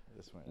 Yeah.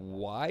 This way.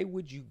 Why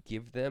would you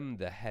give them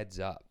the heads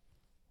up,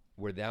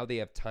 where now they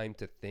have time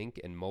to think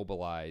and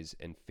mobilize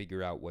and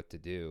figure out what to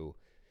do?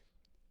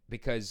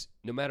 Because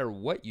no matter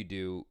what you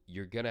do,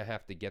 you're gonna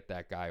have to get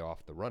that guy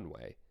off the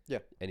runway. Yeah.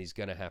 And he's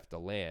gonna have to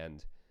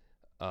land.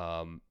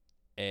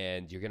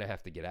 And you're going to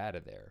have to get out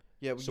of there.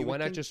 Yeah. So why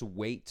not just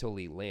wait till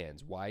he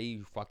lands? Why are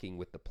you fucking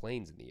with the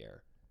planes in the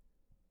air?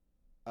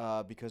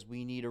 Because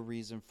we need a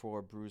reason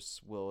for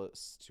Bruce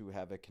Willis to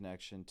have a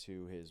connection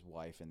to his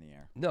wife in the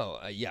air. No,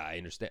 yeah, I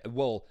understand.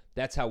 Well,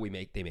 that's how they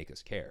make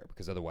us care.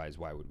 Because otherwise,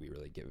 why would we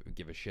really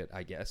give a shit?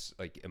 I guess,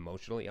 like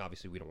emotionally,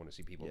 obviously, we don't want to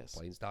see people in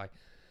planes die.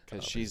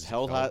 Because she's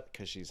held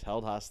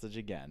hostage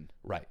again.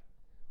 Right.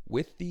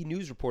 With the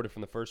news reporter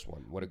from the first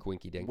one, what a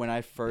quinky dink. When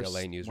I first,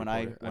 LA news when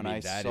reporter. I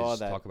saw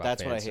that,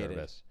 that's what I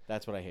hated.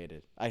 That's what I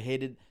hated.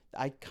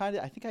 I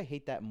think I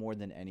hate that more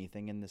than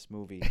anything in this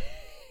movie,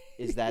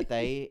 is that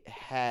they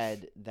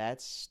had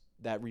that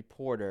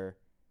reporter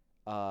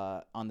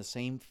on the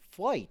same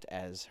flight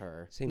as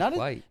her.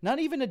 Flight. Not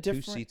even a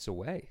different 2 seats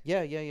away.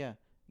 Yeah.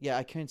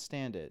 I couldn't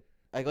stand it.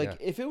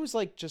 If it was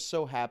like just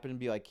so happened to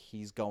be like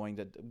he's going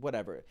to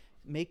whatever.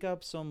 Make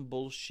up some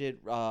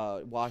bullshit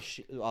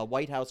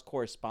White House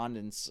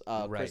correspondence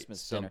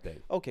Christmas dinner.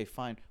 Okay,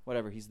 fine,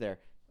 whatever. He's there,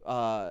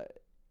 but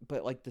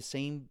like the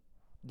same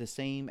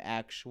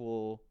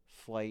actual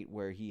flight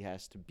where he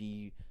has to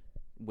be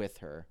with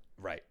her,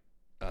 right,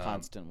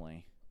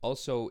 constantly.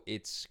 Also,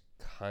 it's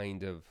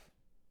kind of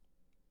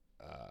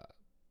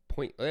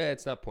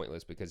it's not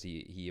pointless because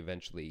he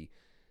eventually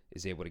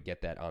is able to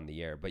get that on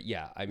the air. But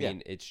yeah, I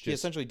mean, it's just... He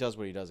essentially does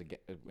what he does again.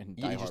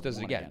 He just does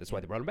it again. That's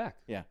why they brought him back.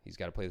 Yeah. He's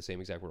got to play the same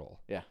exact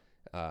role. Yeah.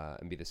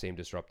 And be the same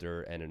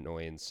disruptor and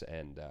annoyance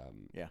and,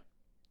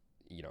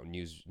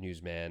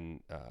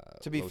 newsman.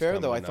 To be fair,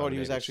 though, I thought he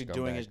was actually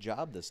doing his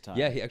job this time.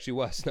 Yeah, he actually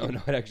was. No,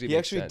 it actually he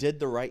actually did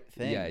the right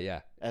thing.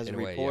 Yeah. As a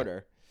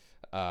reporter.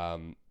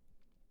 Way,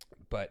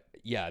 but,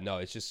 yeah, no,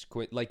 it's just...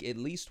 Like, at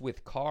least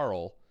with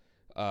Carl...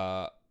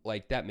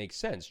 like, that makes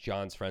sense.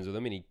 John's friends with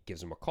him, and he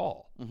gives him a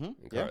call.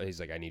 Mm-hmm. He's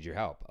like, I need your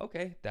help.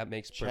 Okay, that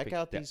makes perfect... Check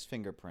out these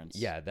fingerprints.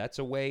 Yeah, that's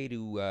a way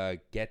to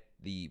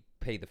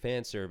pay the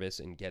fan service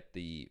and get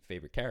the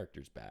favorite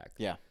characters back.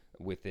 Yeah.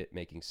 With it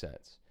making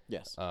sense.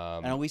 Yes.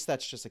 And at least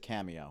that's just a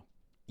cameo.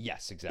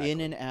 Yes, exactly.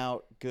 In and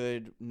out,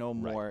 good, no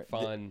more.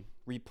 Right. Fun.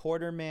 The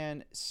reporter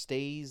man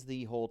stays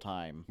the whole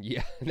time.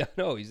 Yeah,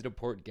 no, he's an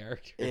important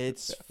character.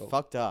 It's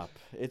fucked up.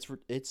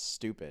 It's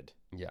stupid.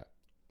 Yeah.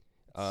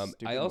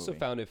 I also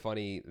found it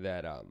funny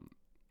that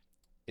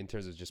in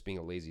terms of just being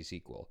a lazy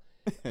sequel,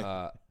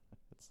 do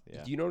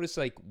you notice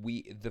like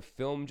the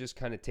film just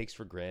kind of takes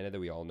for granted that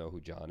we all know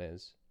who John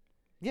is?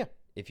 Yeah.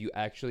 If you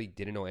actually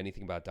didn't know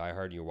anything about Die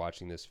Hard and you're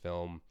watching this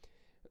film,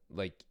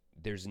 like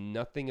there's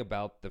nothing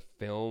about the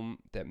film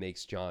that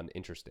makes John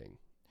interesting.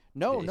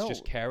 It's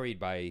just carried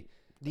by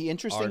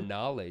our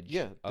knowledge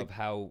of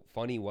how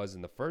funny he was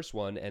in the first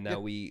one, and now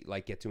we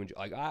like get to enjoy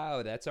like,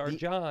 oh, that's our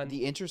John.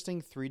 The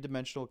interesting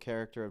 3-dimensional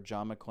character of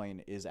John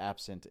McClane is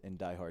absent in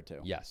Die Hard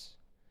 2. Yes.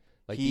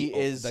 Like he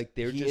is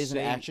an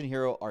action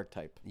hero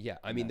archetype. Yeah,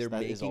 I mean they're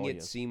making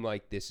it seem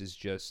like this is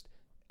just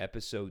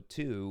episode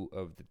 2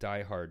 of the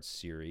Die Hard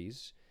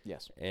series.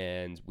 Yes.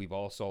 And we've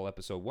all saw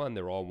episode 1.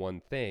 They're all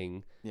one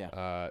thing.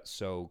 Yeah.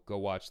 So go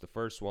watch the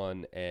first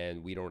one,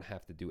 and we don't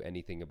have to do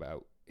anything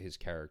about his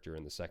character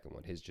in the second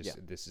one.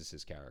 This is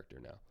his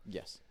character now.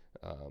 Yes.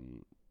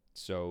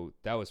 So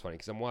that was funny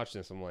because I'm watching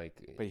this. I'm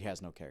like, but he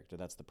has no character.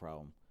 That's the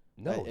problem.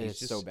 No, it's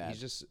just so bad. He's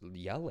just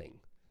yelling.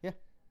 Yeah.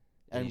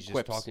 And he's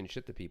just talking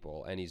shit to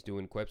people, and he's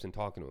doing quips and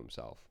talking to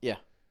himself. Yeah.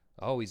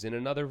 Oh, he's in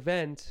another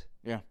vent.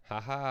 Yeah.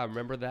 Haha,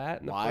 remember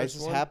that? Why does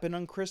this happen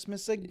on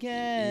Christmas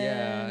again?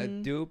 Yeah,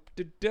 doop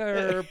de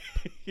derp.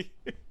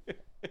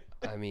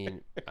 I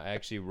mean, I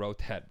actually wrote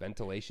that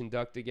ventilation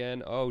duct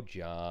again. Oh,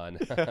 John.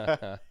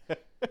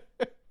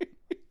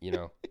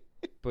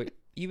 But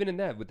even in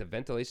that, with the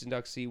ventilation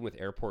duct scene with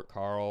Airport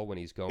Carl when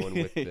he's going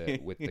with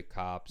the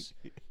cops,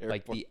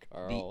 Like the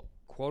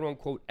quote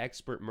unquote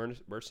expert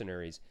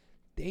mercenaries,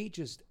 they're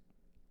just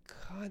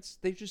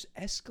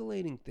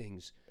escalating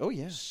things. Oh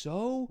yeah,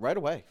 so right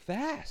away,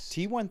 fast.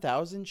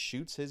 T-1000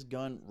 shoots his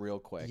gun real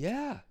quick.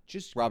 Yeah,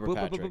 just Robert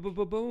Patrick.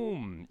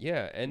 Boom.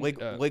 Yeah, and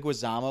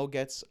Leguizamo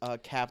gets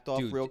capped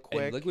off real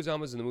quick. And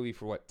Leguizamo's in the movie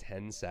for what,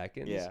 10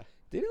 seconds? Yeah.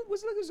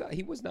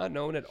 He was not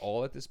known at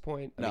all at this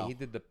point. I mean, he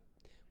did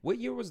what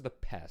year was The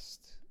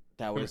Pest?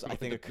 That was, I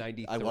think,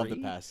 93. I love The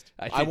Pest.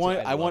 I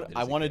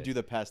want to do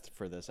The Pest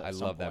for this. I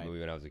love that movie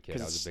when I was a kid.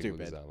 I was a big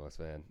Leguizamo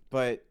fan.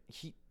 But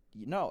he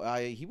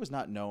was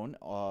not known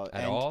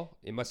at all.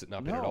 It must have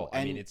not been at all.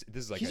 I mean, this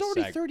is like he's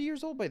already 30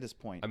 years old by this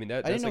point. I mean,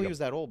 I didn't know he was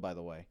that old, by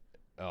the way.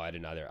 Oh, I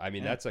didn't either. I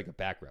mean, that's like a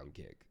background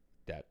gig.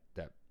 That.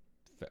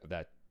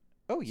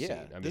 Oh yeah, scene.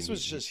 I mean,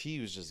 he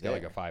was just got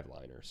like a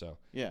 5-liner. So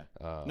yeah.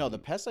 No, The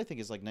Pest I think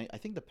is like I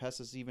think The Pest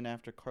is even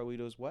after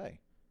Carlito's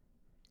Way.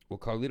 Well,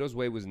 Carlito's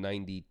Way was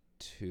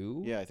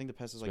 92. Yeah, I think The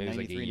Pest is like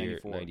 93,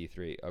 94.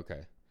 93.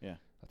 Okay. Yeah.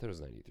 I thought it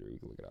was 93. We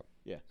can look it up.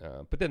 Yeah.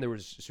 But then there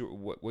was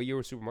what year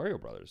was Super Mario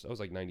Brothers? That was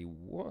like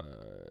 91,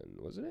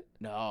 wasn't it?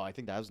 No, I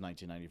think that was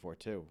 1994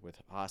 too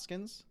with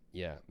Hoskins.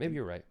 Yeah, maybe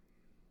you're right.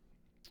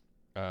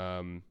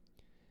 I'm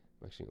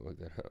actually gonna look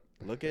that up.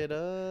 Look it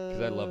up.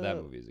 Because I love that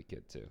movie as a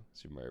kid too.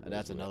 Super Mario Brothers.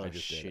 That's another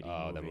shitty movie.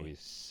 Oh, that movie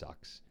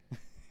sucks.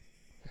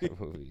 That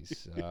movie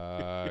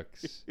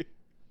sucks.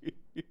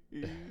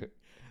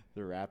 The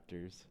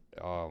Raptors.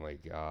 Oh my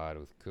God,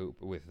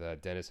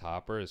 with Dennis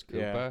Hopper as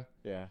Koopa.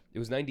 Yeah. It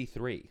was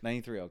 93.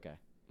 93. Okay.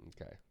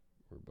 Okay,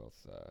 we're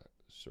both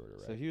sort of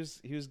right. So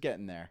he was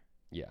getting there.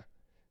 Yeah.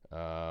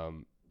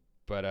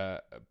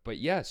 But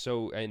yeah.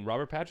 So and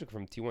Robert Patrick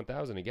from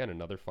T-1000 again,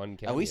 another fun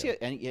cameo. At least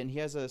he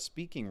has a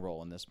speaking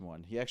role in this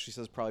one. He actually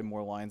says probably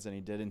more lines than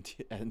he did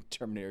in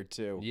Terminator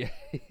 2. Yeah.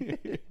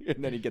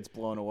 And then he gets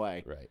blown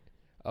away. Right.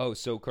 Oh,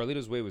 so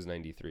Carlito's Way was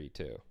 93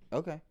 too.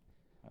 Okay.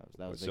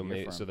 That was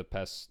so the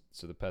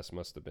Pest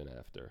must have been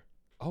after.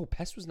 Oh,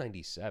 Pest was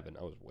 97.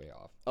 I was way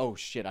off. Oh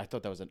shit! I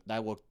thought that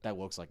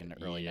looks like an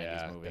early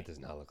 90s movie. That does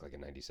not look like a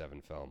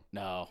 97 film.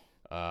 No.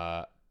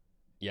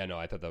 Yeah, no,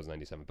 I thought that was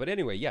 97. But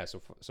anyway, yeah, so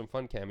some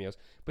fun cameos.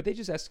 But they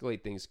just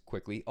escalate things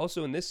quickly.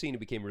 Also, in this scene, it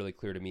became really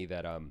clear to me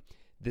that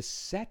the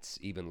sets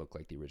even look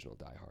like the original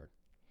Die Hard.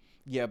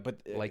 Yeah,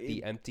 but like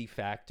the empty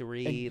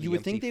factory. And you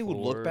would think they would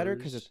look better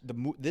because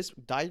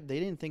they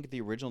didn't think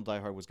the original Die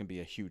Hard was going to be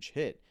a huge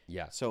hit.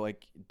 Yeah. So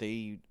like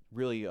they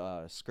really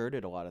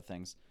skirted a lot of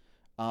things.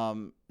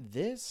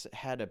 This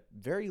had a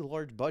very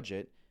large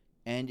budget,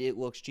 and it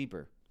looks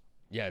cheaper.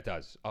 Yeah, it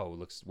does. Oh, it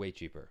looks way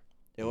cheaper.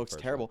 It looks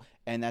terrible,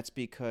 and that's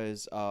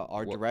because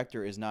our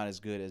director is not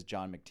as good as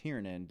John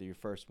McTiernan, the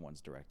first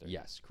one's director.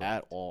 Yes, correct.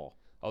 At all.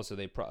 Also,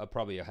 they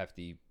probably a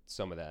hefty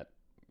some of that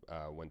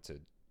went to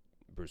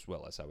Bruce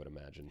Willis, I would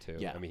imagine too.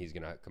 Yeah. I mean, he's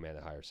gonna command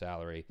a higher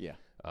salary. Yeah.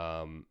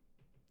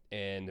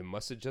 And it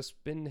must have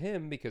just been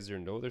him because there are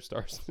no other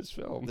stars in this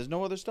film. There's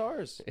no other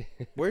stars.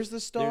 Where's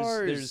the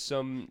stars? There's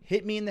some.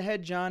 Hit me in the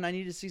head, John. I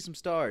need to see some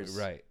stars.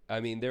 Right.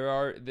 I mean, there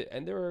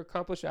are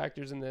accomplished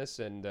actors in this,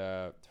 and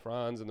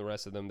Franz and the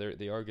rest of them.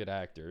 They are good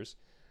actors.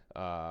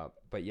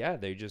 But yeah,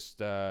 they just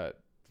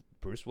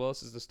Bruce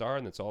Willis is the star,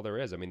 and that's all there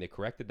is. I mean, they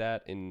corrected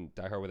that in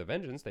Die Hard with a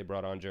Vengeance. They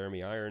brought on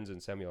Jeremy Irons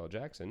and Samuel L.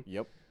 Jackson.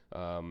 Yep.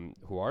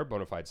 Who are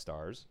bona fide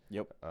stars.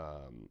 Yep.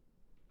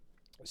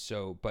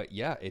 So, but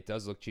yeah, it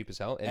does look cheap as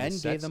hell, and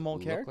gave them all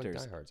characters.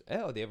 Like Die Hards.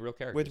 Oh, they have real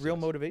characters with real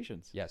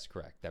motivations. Yes,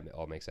 correct. That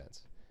all makes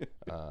sense.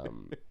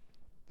 The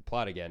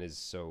plot again is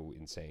so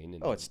insane.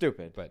 And, it's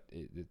stupid. But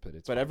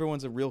it's. But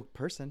everyone's a real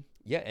person.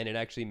 Yeah, and it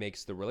actually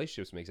makes the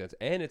relationships make sense,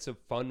 and it's a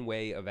fun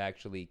way of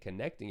actually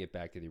connecting it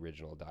back to the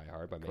original Die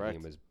Hard by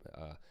making him as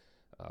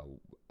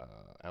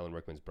Alan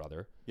Rickman's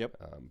brother. Yep.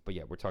 But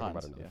yeah, we're talking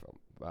about another film,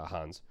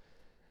 Hans.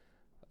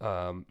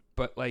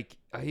 But like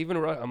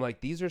I'm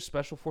like, these are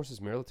special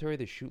forces military.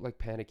 They shoot like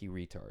panicky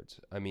retards.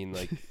 I mean,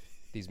 like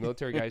these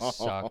military guys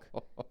suck.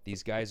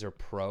 These guys are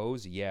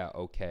pros. Yeah.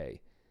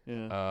 Okay.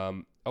 Yeah.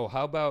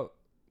 How about,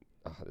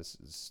 this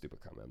is a stupid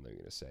comment. I'm not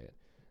going to say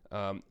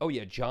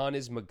it. John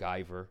is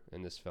MacGyver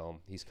in this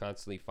film. He's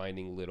constantly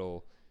finding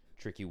little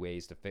tricky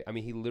ways to I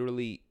mean, he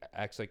literally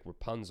acts like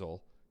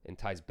Rapunzel and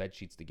ties bed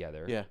sheets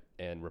together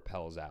and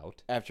rappels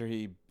out after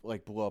he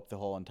like blew up the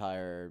whole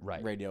entire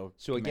radio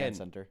command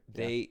center.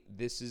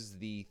 This is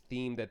the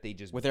theme that they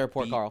just with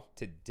Airport Carl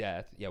to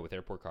death. Yeah, with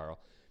Airport Carl.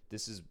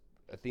 This is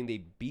a thing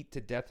they beat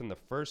to death in the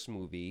first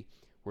movie,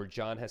 where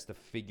John has to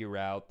figure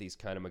out these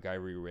kind of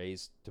MacGyver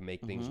ways to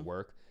make things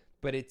work.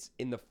 But it's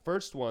in the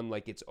first one,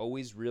 like it's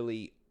always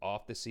really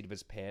off the seat of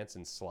his pants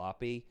and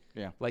sloppy.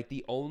 Yeah, like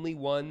the only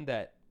one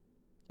that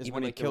is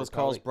when he kills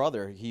Carl's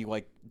brother. He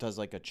like does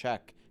like a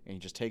check. And he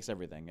just takes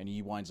everything, and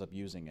he winds up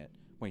using it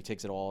when he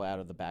takes it all out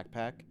of the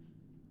backpack.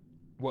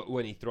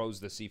 When he throws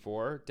the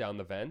C4 down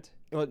the vent?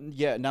 Well,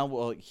 yeah.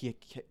 Now, he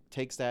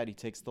takes that. He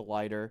takes the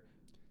lighter,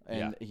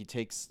 and he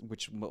takes,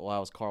 which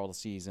allows Carl to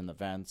see he's in the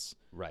vents.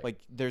 Right.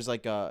 Like there's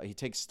like he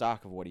takes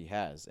stock of what he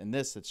has. In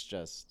this, it's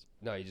just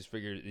you just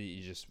figured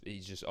he's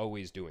just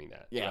always doing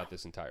that throughout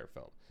this entire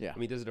film. Yeah. I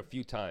mean, he does it a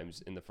few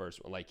times in the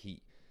first one. Like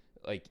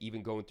like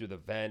even going through the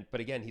vent.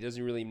 But again, he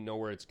doesn't really know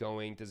where it's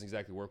going. Doesn't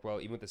exactly work well.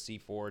 Even with the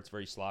C4, it's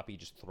very sloppy. He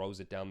just throws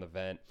it down the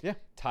vent. Yeah.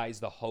 Ties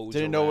the hose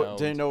Didn't around.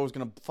 know it was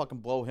gonna fucking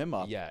blow him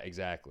up. Yeah,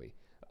 exactly.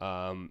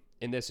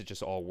 In this, it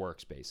just all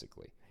works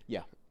basically.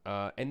 Yeah.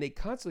 And they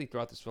constantly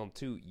throughout this film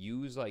too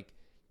use like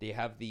they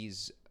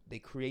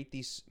create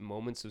these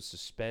moments of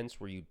suspense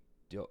where you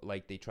do,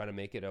 like they try to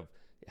make it of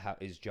how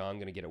is John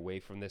gonna get away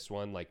from this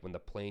one, like when the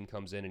plane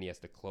comes in and he has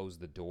to close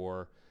the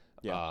door.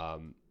 Yeah.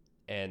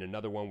 And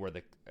another one where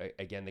the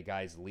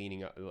guy's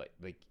leaning up, like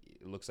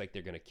it looks like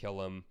they're gonna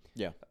kill him.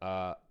 Yeah.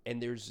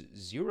 And there's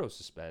zero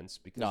suspense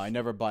because No, I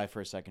never buy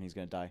for a second he's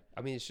gonna die.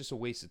 I mean, it's just a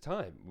waste of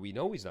time. We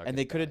know he's not. And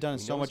they could have done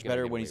so much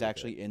better when he's away with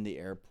actually in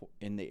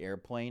the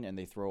airplane and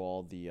they throw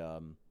all the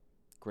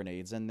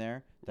grenades in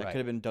there. That Right. could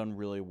have been done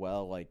really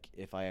well. Like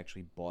if I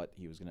actually bought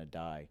he was gonna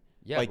die.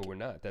 Yeah, like, but we're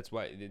not. That's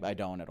why I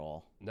don't at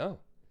all. No,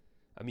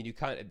 I mean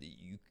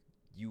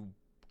you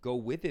go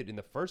with it in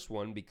the first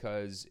one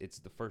because it's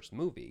the first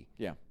movie.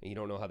 Yeah. And you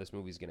don't know how this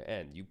movie's going to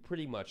end. You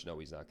pretty much know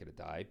he's not going to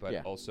die, but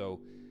Yeah. also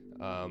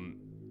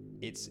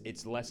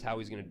it's less how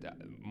he's going to die.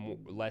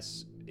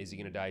 Less is he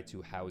going to die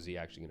to how is he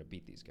actually going to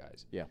beat these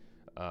guys. Yeah.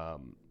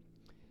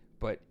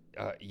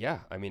 Yeah,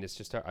 I mean, it's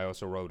just. I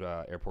also wrote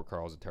Airport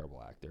Carl's a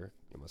terrible actor.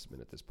 It must have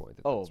been at this point.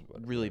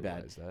 Really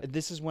bad.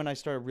 This is when I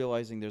started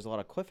realizing there's a lot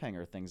of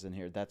cliffhanger things in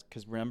here. That's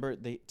because remember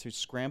to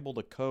scramble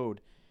the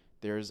code,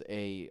 there's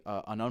an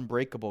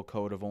unbreakable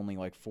code of only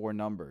like 4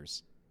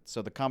 numbers,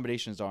 so the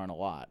combinations aren't a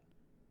lot.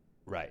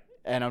 Right.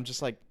 And I'm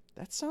just like,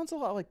 that sounds a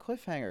lot like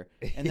cliffhanger.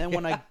 And then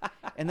when I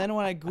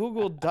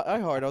Googled Die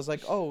Hard, I was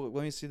like, oh,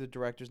 let me see the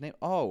director's name.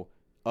 Oh.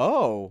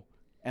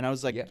 And I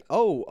was like, Yeah.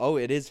 oh,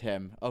 it is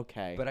him.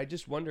 Okay. But I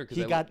just wonder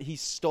because he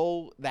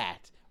stole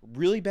that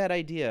really bad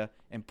idea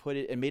and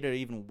made it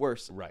even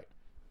worse. Right.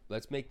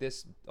 Let's make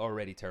this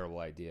already terrible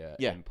idea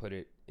and put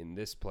it in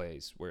this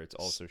place where it's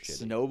also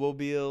shitty.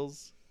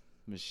 Snowmobiles,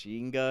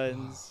 machine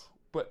guns,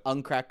 but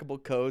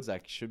uncrackable codes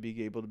that should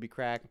be able to be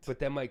cracked. But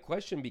then my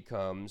question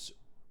becomes,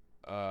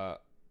 I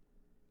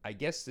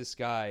guess this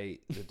guy,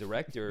 the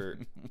director,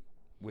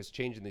 was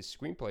changing the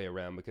screenplay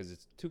around because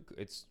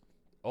it's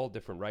all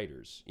different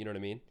writers. You know what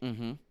I mean?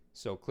 Mm-hmm.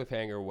 So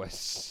Cliffhanger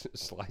was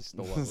Sly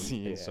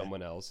Stallone and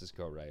someone else is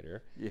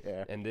co-writer.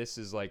 Yeah. And this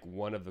is like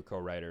one of the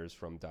co-writers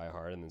from Die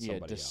Hard and then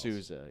somebody else.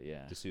 D'Souza,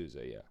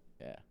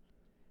 yeah.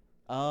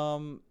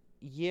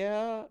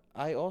 Yeah,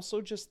 I also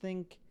just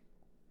think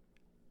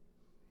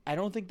I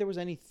don't think there was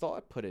any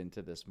thought put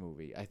into this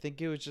movie. I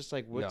think it was just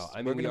like, we're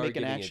going to make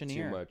an action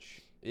here. Too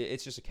much.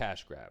 It's just a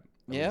cash grab.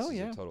 It's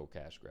a total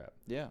cash grab.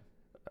 Yeah.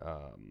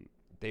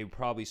 They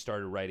probably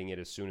started writing it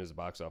as soon as the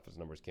box office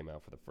numbers came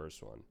out for the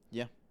first one.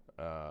 Yeah.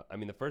 I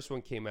mean, the first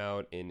one came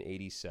out in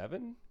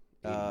 87?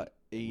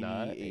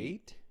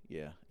 88?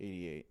 Yeah,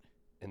 88.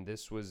 And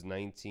this was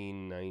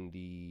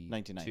 1990.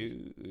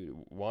 1990.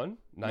 1?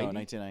 No,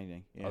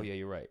 1990. Yeah. Oh, yeah,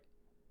 you're right.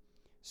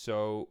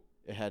 So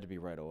it had to be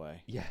right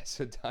away. Yeah,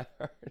 so Die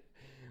Hard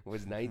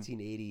was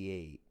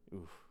 1988.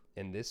 Oof.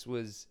 And this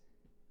was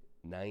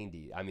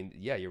 90. I mean,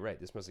 yeah, you're right.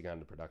 This must have gone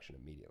into production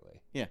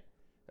immediately. Yeah.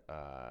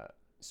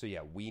 So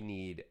yeah, we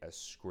need a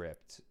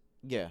script.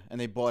 Yeah, and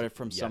they bought it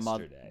from some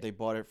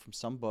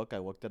book. I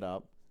looked it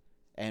up.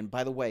 And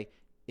by the way,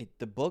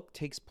 the book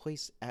takes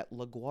place at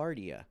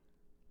LaGuardia.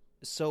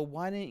 So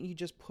why didn't you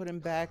just put him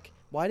back?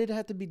 Why did it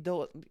have to be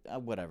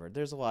whatever.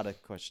 There's a lot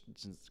of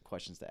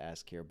questions to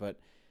ask here, but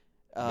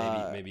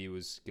maybe it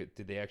was good.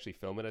 Did they actually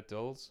film it at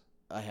Dulles?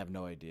 I have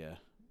no idea.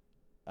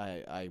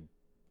 I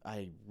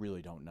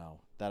really don't know.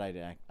 That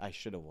I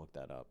should have looked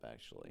that up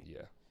actually.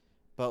 Yeah.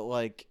 But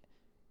like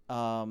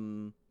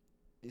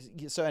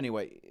so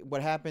anyway,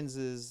 what happens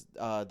is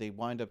they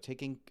wind up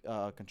taking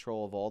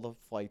control of all the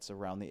flights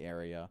around the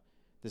area.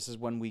 This is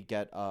when we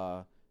get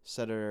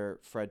Senator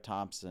Fred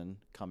Thompson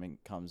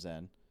comes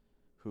in,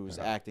 who's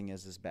acting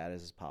as bad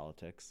as his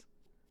politics.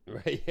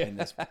 Right.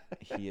 Yeah.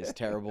 He is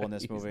terrible in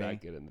this movie. He's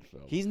not good in the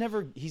film.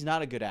 He's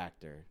not a good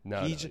actor.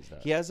 No, he's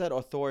not. He has that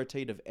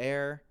authoritative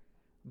air,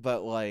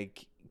 but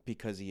like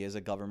because he is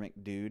a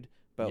government dude,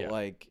 but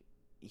like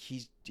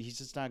he's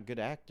just not a good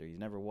actor. He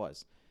never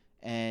was.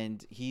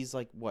 And he's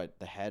like what,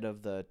 the head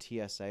of the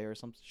TSA or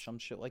some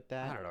shit like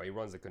that? I don't know. He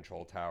runs the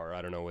control tower.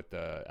 I don't know what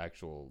the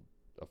actual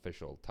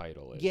official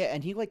title is. Yeah,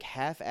 and he like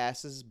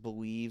half-asses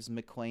believes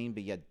McClane,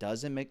 but yet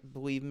doesn't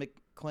believe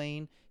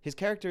McClane. His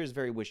character is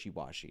very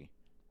wishy-washy.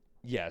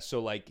 Yeah,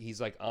 so like he's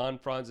like on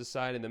Franz's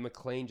side, and then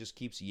McClane just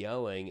keeps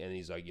yelling, and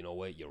he's like, you know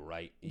what, you're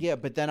right. Yeah,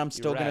 but then I'm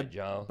still gonna,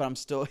 John. But I'm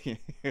still,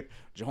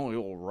 John,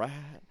 you're right.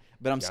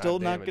 But I'm God still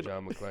not gonna.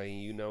 John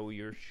McClane, you know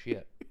your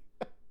shit.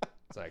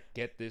 It's like,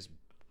 get this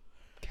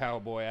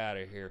cowboy out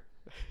of here.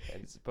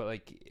 But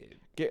like,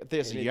 get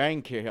this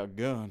Yankee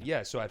gun.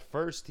 Yeah, so at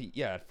first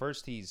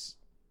he's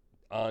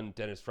on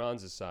Dennis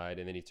Franz's side,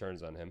 and then he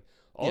turns on him.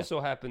 Also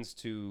happens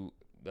to.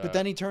 But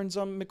then he turns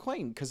on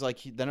McClane because like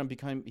he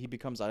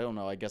becomes, I don't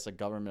know, I guess a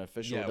government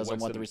official who doesn't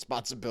want the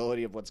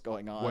responsibility of what's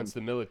going on. Once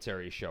the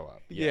military show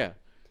up. Yeah.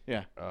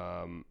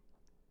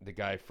 The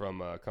guy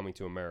from Coming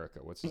to America,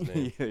 what's his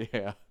name?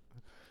 Yeah.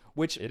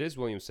 Which it is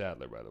William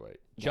Sadler, by the way.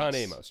 John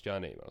Yes. Amos.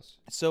 John Amos.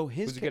 So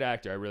his Who's a good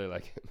actor. I really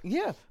like him.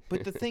 Yeah,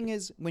 but the thing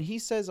is, when he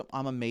says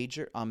I'm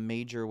Major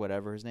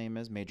whatever his name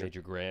is, Major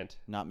Grant.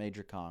 not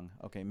Major Kong.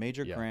 Okay,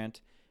 Major Yeah.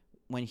 Grant.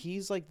 When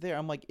he's like there,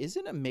 I'm like,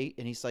 isn't a mate?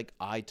 And he's like,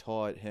 I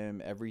taught him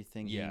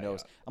everything he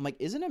knows. Yeah. I'm like,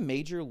 isn't a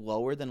major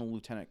lower than a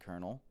lieutenant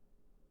colonel?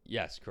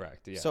 Yes,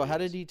 correct. Yeah. So how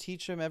did he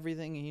teach him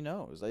everything he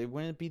knows? Like,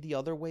 wouldn't it be the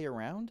other way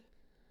around?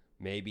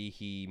 Maybe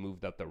he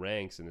moved up the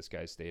ranks and this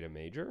guy stayed a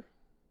major?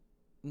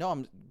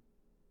 No,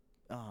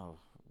 I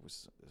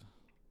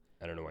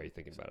don't know why you're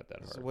thinking about it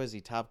that hard. was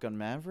he Top Gun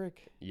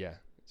Maverick? Yeah.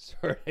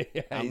 Sorry.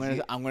 Yeah,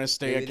 I'm gonna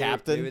stay a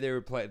captain. Maybe they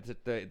were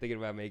thinking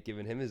about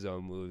giving him his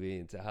own movie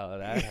and how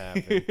that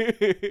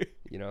happened.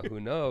 Who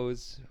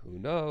knows? Who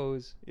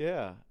knows?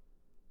 Yeah.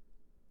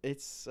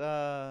 It's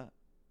a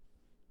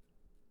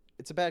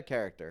bad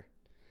character.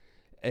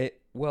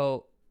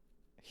 Well,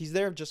 he's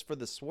there just for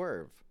the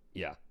swerve.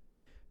 Yeah.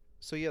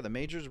 So yeah, the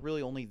major's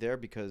really only there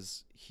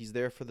because he's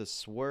there for the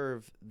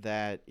swerve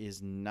that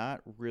is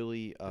not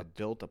really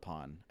built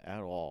upon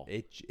at all.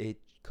 It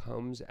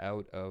comes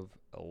out of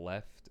a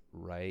left,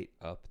 right,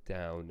 up,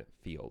 down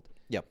field.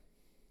 Yep.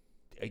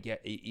 Again,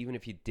 even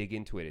if you dig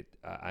into it,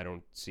 I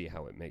don't see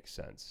how it makes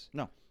sense.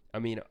 No. I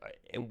mean,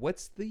 and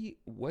what's the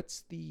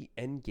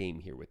end game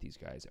here with these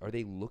guys? Are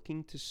they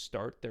looking to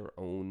start their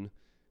own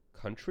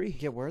country?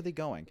 Yeah, where are they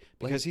going?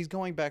 Because he's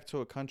going back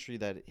to a country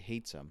that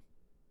hates him.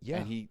 Yeah.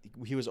 And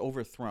he was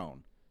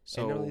overthrown.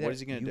 So what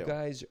is he going to do? You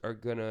guys are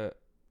going to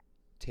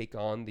take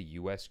on the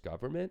U.S.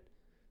 government?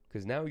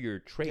 Because now you're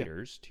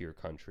traitors to your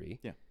country.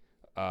 Yeah.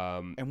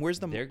 And where's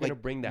the they're going to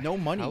bring the no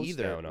money house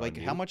either. down Like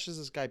on how you. much is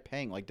this guy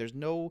paying? Like there's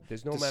no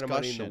amount of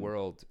money in the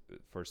world.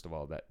 First of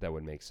all, that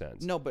would make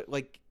sense. No, but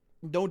like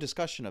no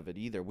discussion of it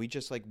either. We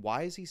just like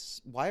why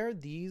are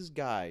these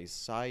guys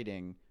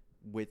siding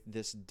with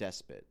this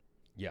despot?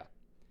 Yeah.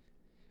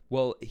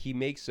 Well, he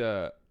makes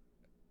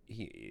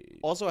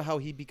also how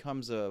he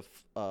becomes the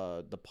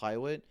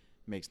pilot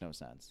makes no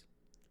sense.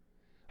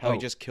 How he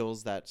just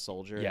kills that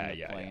soldier in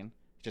the plane. Yeah.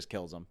 He just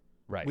kills him.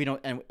 Right. We don't,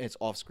 and it's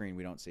off screen.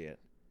 We don't see it,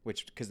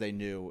 because they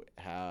knew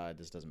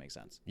this doesn't make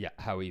sense. Yeah,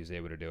 how he was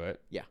able to do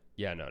it. Yeah.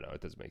 Yeah, no,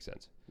 it doesn't make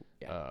sense.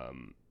 Yeah.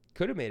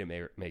 Could have made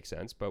it make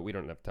sense, but we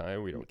don't have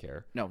time. We don't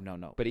care. No.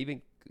 But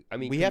even,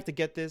 we have to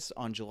get this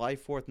on July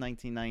 4th,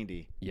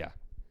 1990. Yeah,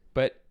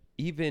 but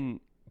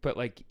even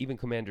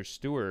Commander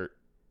Stewart,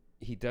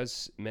 he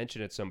does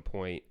mention at some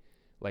point,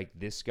 like,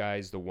 this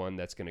guy's the one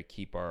that's going to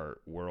keep our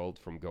world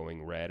from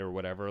going red or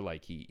whatever.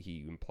 Like,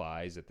 he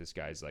implies that this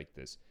guy's like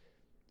this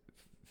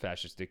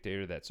fascist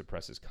dictator that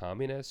suppresses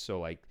communists. So,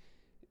 like,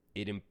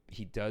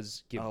 he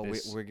does give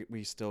this...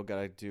 we still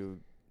got to do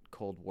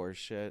Cold War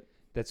shit.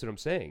 That's what I'm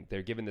saying.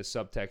 They're giving the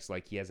subtext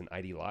like he has an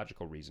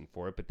ideological reason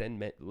for it, but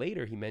then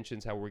later he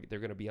mentions how they're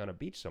going to be on a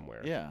beach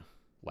somewhere. Yeah.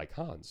 Like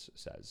Hans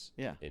says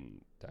in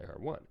Die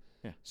Hard 1.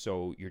 Yeah.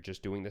 So you're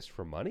just doing this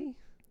for money?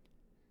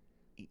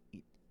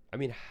 I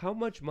mean, how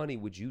much money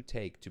would you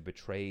take to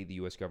betray the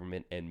U.S.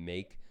 government and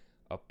make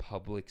a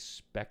public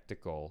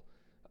spectacle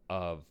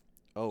of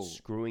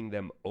screwing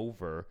them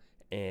over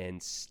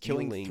and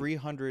stealing... Killing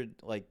 300,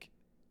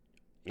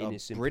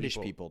 innocent British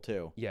people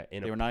too. Yeah,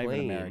 they were not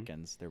even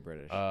Americans. They're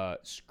British.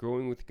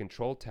 Screwing with the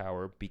control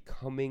tower,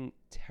 becoming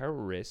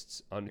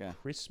terrorists on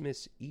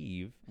Christmas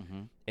Eve,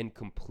 and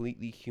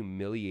completely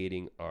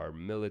humiliating our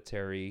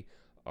military,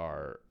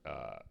 our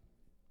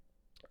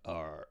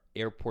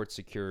airport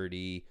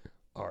security,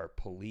 our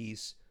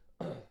police,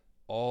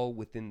 all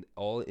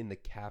in the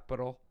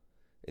capital,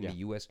 the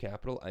U.S.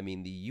 Capitol. I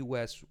mean, the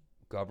U.S.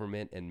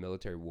 government and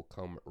military will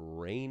come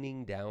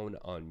raining down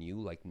on you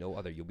like no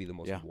other. You'll be the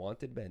most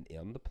wanted man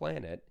on the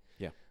planet,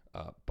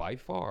 by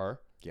far,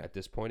 at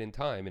this point in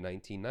time in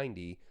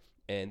 1990,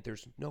 and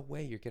there's no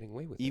way you're getting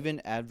away with it. Even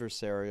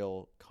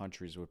adversarial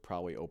countries would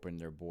probably open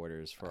their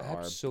borders for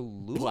our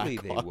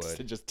Blackhawks they would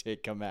to just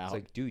take them out. It's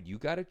like, dude, you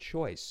got a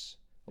choice.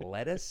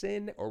 Let us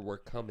in, or we're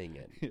coming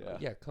in.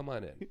 Yeah, come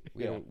on in.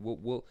 We don't.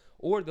 We'll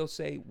or they'll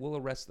say we'll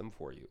arrest them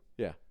for you.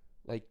 Yeah,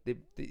 like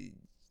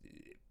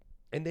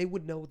and they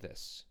would know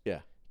this.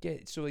 Yeah.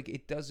 So like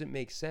it doesn't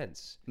make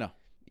sense. No.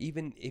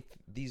 Even if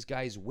these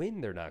guys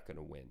win, they're not going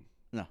to win.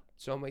 No.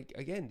 So I'm like,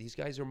 again, these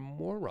guys are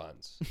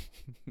morons.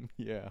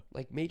 Yeah.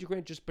 Like Major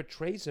Grant just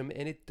betrays him,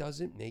 and it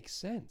doesn't make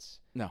sense.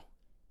 No.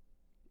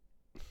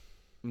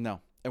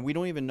 And we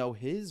don't even know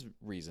his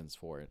reasons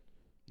for it.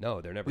 No,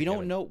 they're never. We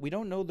don't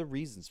know the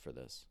reasons for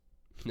this.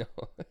 No.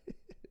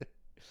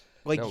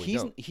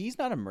 He's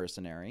not a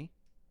mercenary.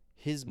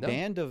 His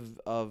band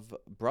of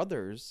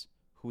brothers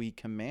who he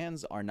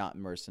commands are not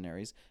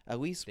mercenaries. At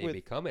least they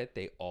become it.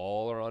 They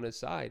all are on his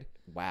side.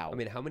 Wow. I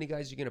mean, how many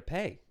guys are you going to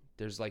pay?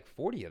 There's like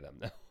 40 of them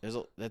now.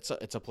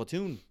 It's a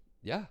platoon.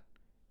 Yeah.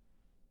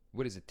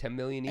 What is it? 10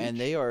 million each? And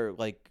they are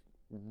like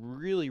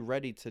really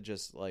ready to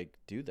just like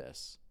do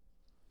this.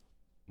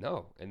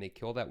 No, and they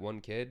kill that one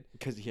kid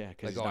because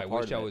like, I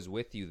wish I was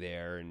with you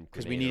there, and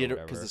because we needed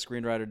because the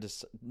screenwriter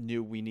just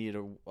knew we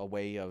needed a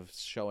way of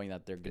showing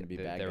that they're going to be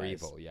bad guys. They're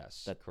evil,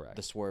 yes, that correct.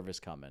 The swerve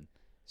is coming.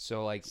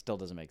 So like, still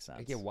doesn't make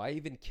sense. Again, why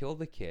even kill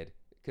the kid?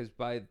 Because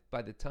by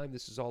the time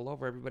this is all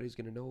over, everybody's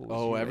gonna know. It was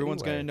Oh, you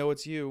everyone's anyway. gonna know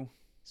it's you.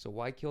 So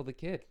why kill the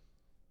kid?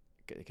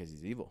 Because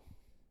he's evil.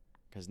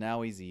 Because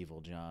now he's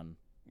evil, John.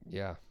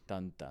 Yeah.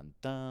 Dun dun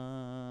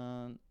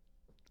dun.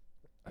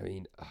 I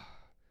mean,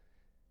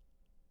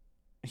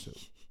 so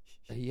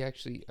he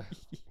actually.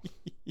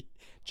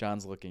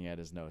 John's looking at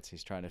his notes.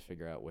 He's trying to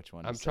figure out which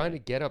one. I'm trying to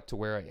get up to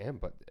where I am,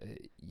 but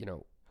you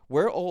know.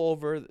 We're all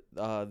over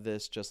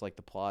this, just like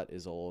the plot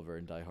is all over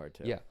in Die Hard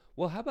 2. Yeah.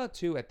 Well, how about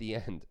 2 at the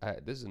end?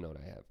 This is a note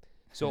I have.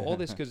 So all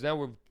this, because now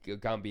we've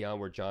gone beyond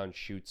where John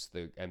shoots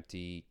the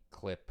empty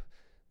clip,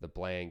 the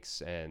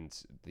blanks, and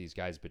these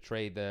guys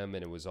betrayed them,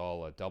 and it was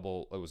all a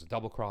double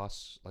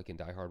cross, like in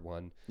Die Hard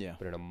 1. Yeah.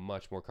 But in a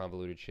much more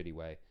convoluted, shitty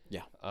way.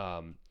 Yeah.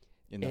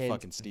 In the and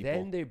fucking steeple.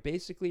 Then they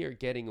basically are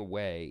getting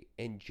away,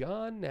 and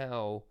John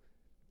now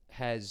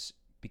has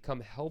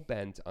become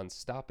hell-bent on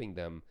stopping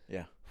them.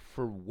 Yeah.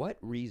 For what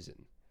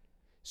reason?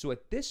 So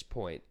at this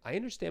point, I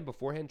understand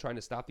beforehand trying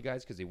to stop the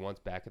guys because he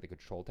wants back at the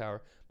control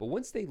tower. But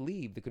once they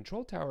leave, the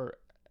control tower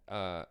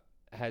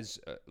has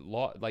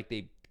like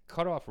they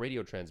cut off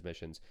radio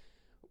transmissions.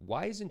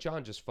 Why isn't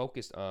John just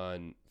focused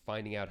on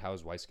finding out how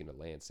his wife's going to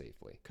land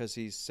safely? Because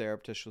he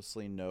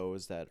surreptitiously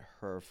knows that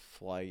her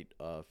flight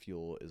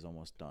fuel is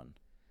almost done.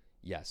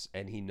 Yes,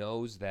 and he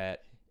knows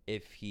that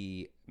if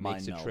he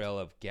makes a trail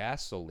of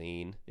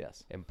gasoline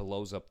and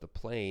blows up the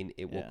plane,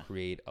 it will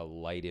create a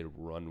lighted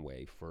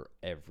runway for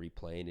every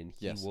plane, and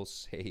he will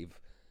save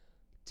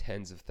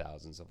tens of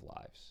thousands of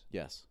lives.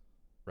 Yes.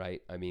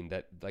 Right? I mean,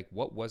 that, like,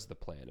 what was the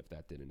plan if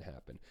that didn't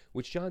happen?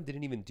 Which John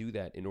didn't even do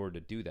that in order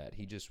to do that.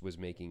 He just was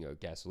making a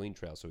gasoline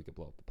trail so he could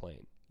blow up the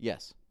plane.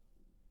 Yes.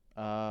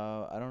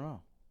 I don't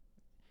know.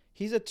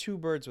 He's a two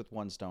birds with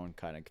one stone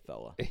kind of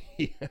fella.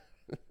 Yeah.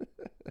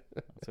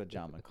 That's what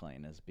John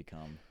McClane has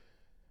become.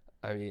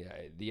 I mean,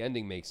 the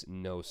ending makes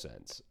no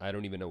sense. I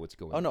don't even know what's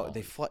going on. Oh, no.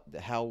 They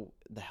how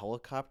the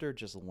helicopter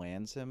just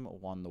lands him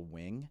on the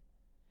wing,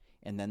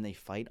 and then they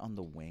fight on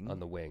the wing? On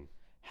the wing.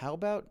 How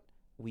about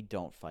we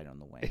don't fight on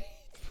the wing?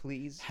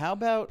 Please. How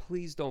about...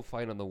 Please don't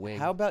fight on the wing.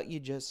 How about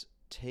you just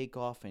take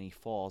off and he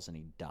falls and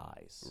he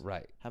dies?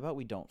 Right. How about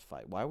we don't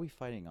fight? Why are we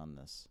fighting on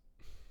this?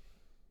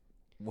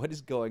 What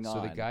is going on?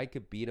 So the guy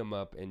could beat him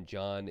up, and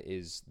John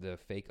is the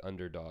fake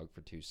underdog for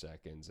 2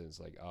 seconds, and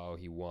it's like, oh,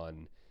 he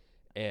won.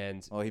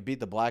 And he beat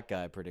the black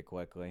guy pretty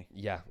quickly.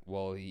 Yeah,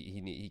 well,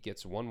 he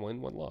gets 1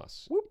 win, 1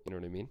 loss. Whoop. You know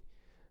what I mean?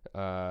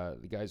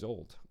 The guy's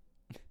old.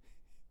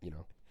 You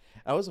know.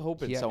 I was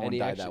hoping someone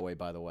died that way,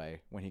 by the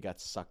way, when he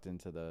got sucked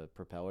into the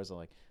propellers. I'm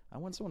like, I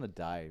want someone to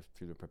die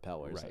through the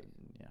propellers. Right.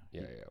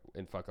 Yeah.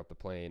 And fuck up the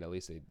plane. At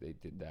least they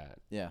did that.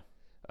 Yeah.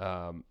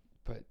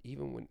 But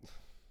even when...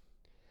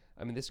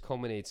 I mean, this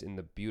culminates in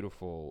the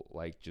beautiful,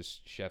 like,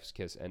 just chef's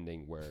kiss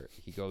ending where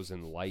he goes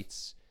and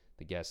lights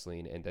the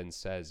gasoline and then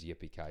says,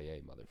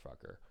 yippee-ki-yay,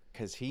 motherfucker.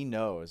 Because he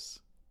knows.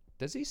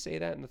 Does he say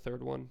that in the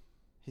third one?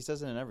 He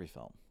says it in every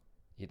film.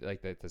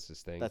 That's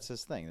his thing? That's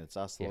his thing. That's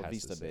hasta la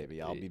vista,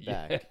 baby. I'll be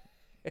back.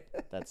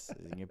 That's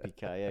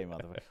yippee-ki-yay,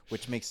 motherfucker.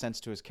 Which makes sense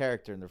to his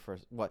character in the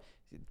first... What?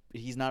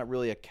 He's not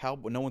really a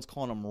cowboy. No one's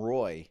calling him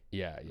Roy.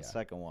 Yeah. The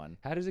second one.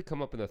 How does it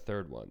come up in the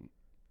third one?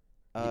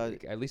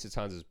 At least it's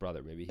Hans's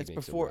brother. Maybe he makes a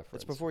reference.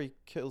 It's before he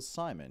kills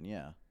Simon,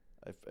 yeah.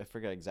 I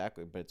forget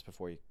exactly, but it's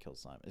before he kills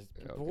Simon. It's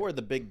before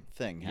the big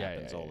thing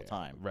happens all the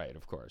time. Right,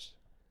 of course.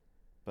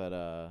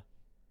 But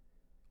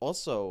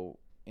also,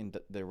 in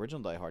the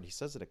original Die Hard, he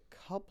says it a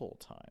couple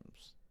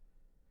times.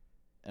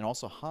 And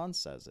also Hans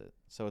says it.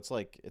 So it's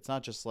like, it's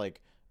not just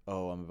like,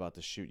 oh, I'm about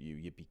to shoot you,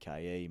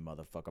 yippee-ki-yay,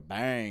 motherfucker,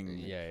 bang.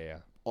 Yeah.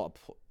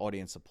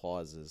 Audience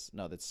applauses.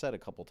 No, that's said a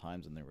couple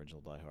times in the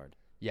original Die Hard.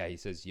 Yeah, he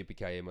says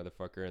yippee-ki-yay,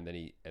 motherfucker, and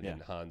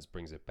then Hans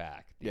brings it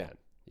back at the end.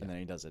 And then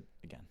he does it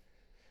again.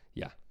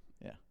 Yeah.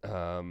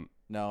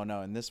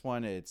 No, in this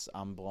one, it's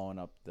I'm blowing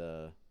up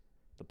the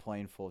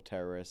plane full of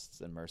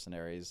terrorists and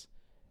mercenaries,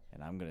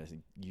 and I'm going to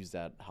use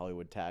that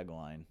Hollywood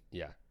tagline.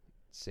 Yeah.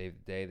 Save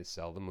the day to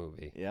sell the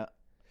movie. Yeah.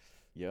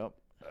 Yep.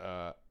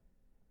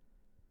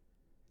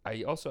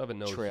 I also have a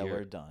note Trailer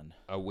here. done.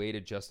 A way to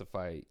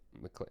justify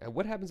McClane.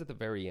 What happens at the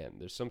very end?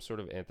 There's some sort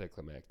of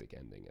anticlimactic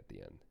ending at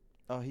the end.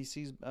 Oh, he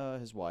sees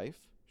his wife.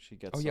 She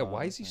gets. Oh yeah,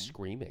 why is he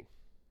screaming?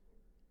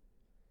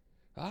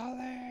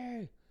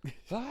 Ollie!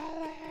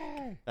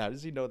 Ollie! How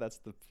does he know that's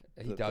the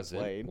He doesn't.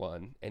 plane?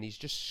 One, and he's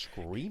just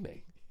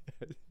screaming.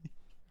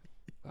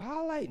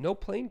 Ollie! No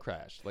plane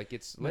crash. Like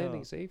it's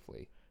landing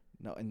safely.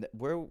 No, and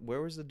where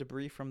was the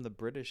debris from the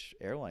British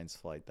Airlines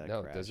flight that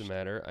crashed? No, it doesn't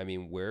matter. I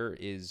mean, where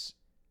is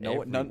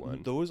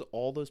everyone?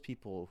 All those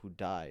people who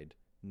died,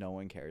 no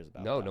one cares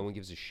about. No one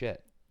gives a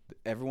shit.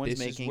 Everyone's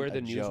making a joke. This is where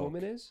the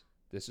newswoman is?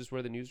 This is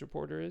where the news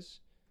reporter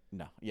is?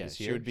 No, yeah,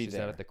 she would be She's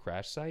there. not at the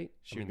crash site.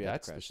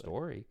 That's the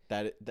story.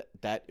 That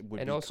would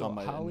and become also, an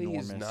Holly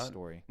enormous is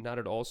story. Not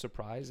at all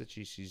surprised that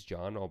she sees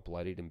John all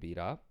bloodied and beat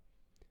up.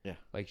 Yeah,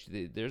 like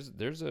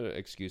there's an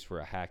excuse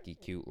for a hacky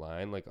cute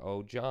line like,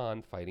 "Oh,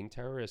 John fighting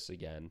terrorists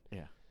again."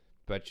 Yeah,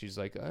 but she's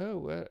like,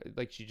 "Oh,"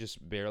 like she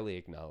just barely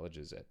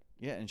acknowledges it.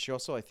 Yeah, and she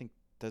also, I think,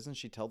 doesn't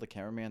she tell the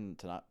cameraman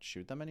to not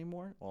shoot them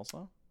anymore?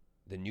 Also,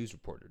 the news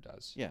reporter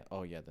does. Yeah.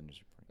 Oh yeah, the news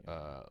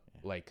reporter.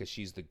 Like, because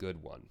she's the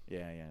good one.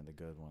 Yeah, the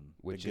good one.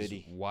 Which is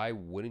why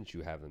wouldn't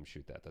you have them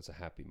shoot that? That's a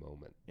happy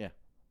moment. Yeah.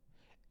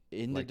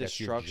 In the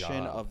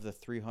destruction of the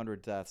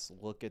 300 deaths,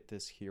 look at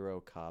this hero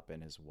cop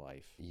and his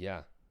wife.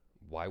 Yeah.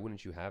 Why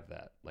wouldn't you have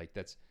that? Like,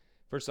 that's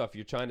first off,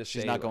 you're trying to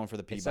say she's not going for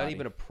the Peabody. It's not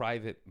even a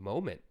private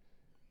moment.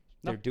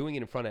 No. They're doing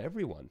it in front of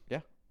everyone.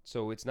 Yeah.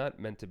 So it's not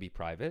meant to be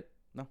private.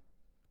 No.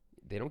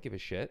 They don't give a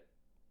shit.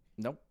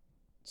 Nope.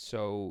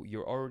 So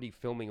you're already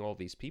filming all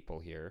these people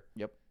here.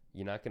 Yep.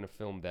 You're not going to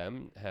film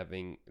them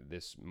having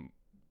this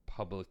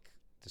public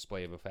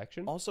display of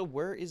affection. Also,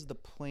 where is the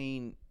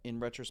plane in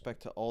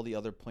retrospect to all the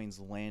other planes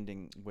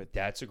landing with?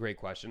 That's a great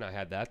question. I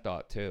had that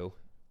thought too.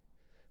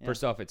 Yeah.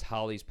 First off, it's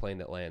Holly's plane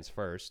that lands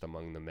first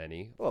among the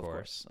many. Of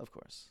course.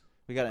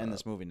 We got to end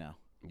this movie now.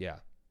 Yeah.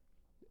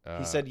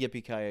 He said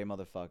yippee-ki-yay,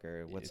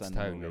 motherfucker. It's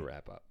time to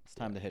wrap up. It's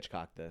time to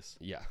Hitchcock this.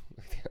 Yeah.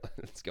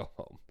 Let's go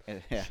home.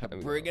 Yeah.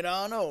 Bring it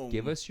on home.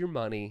 Give us your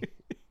money.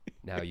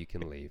 Now you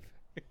can leave.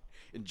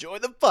 Enjoy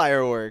the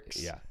fireworks.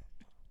 Yeah.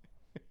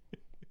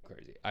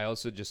 Crazy. I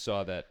also just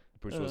saw that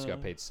Bruce Willis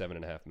got paid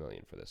 $7.5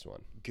 million for this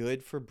one.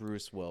 Good for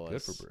Bruce Willis.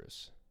 Good for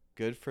Bruce.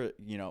 Good for,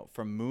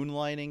 from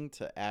moonlighting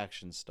to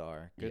action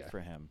star. Good for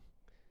him.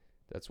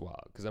 That's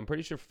wild. Because I'm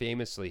pretty sure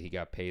famously he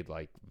got paid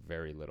like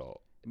very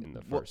little in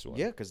the first one.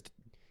 Yeah, because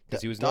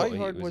he was Die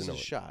Hard was his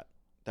shot.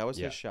 That was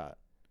his shot.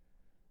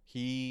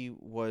 He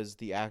was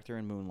the actor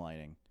in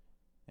Moonlighting.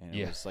 And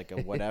it was like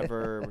a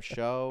whatever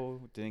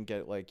show. Didn't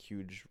get like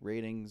huge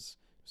ratings.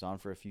 It was on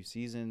for a few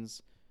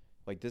seasons.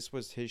 Like this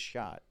was his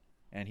shot.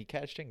 And he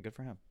cashed in. Good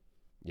for him.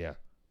 Yeah.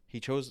 He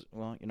chose,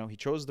 he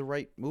chose the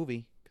right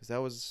movie because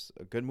that was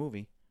a good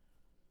movie.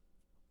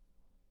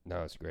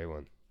 No, it's a great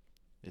one.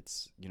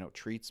 It's,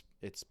 treats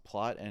its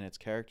plot and its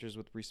characters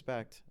with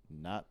respect.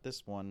 Not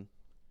this one.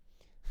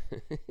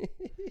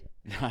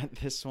 Not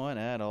this one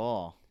at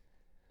all.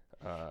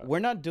 We're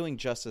not doing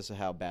justice to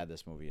how bad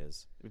this movie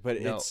is, but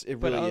it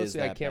really honestly, is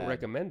that I can't bad.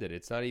 recommend it.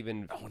 It's not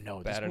even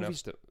bad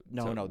enough to.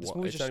 This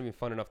movie's it's not even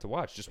fun enough to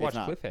watch. Just watch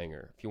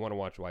Cliffhanger if you want to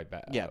watch why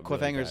bad. Yeah,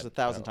 Cliffhanger's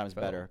 1,000 times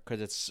better because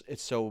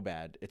it's so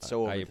bad. It's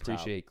so over I the top.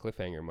 appreciate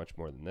Cliffhanger much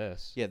more than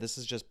this. Yeah, this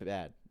is just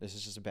bad. This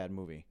is just a bad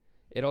movie.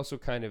 It also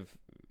kind of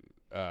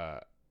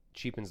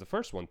cheapens the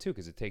first one too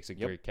because it takes a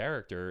great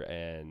character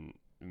and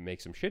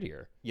makes him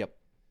shittier. Yep.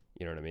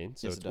 You know what I mean?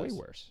 So it's way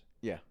worse.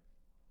 Yeah.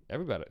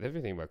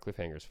 Everything about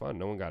Cliffhanger is fun.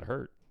 No one got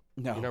hurt.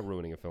 No. You're not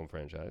ruining a film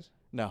franchise.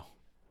 No.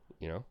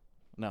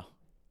 No.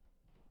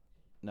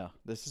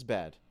 This is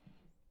bad.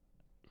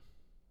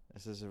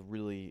 This is a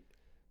really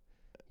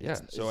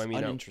it's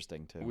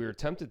uninteresting too. We were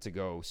tempted to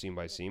go scene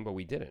by scene, but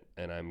we didn't,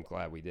 and I'm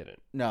glad we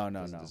didn't. No.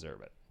 Doesn't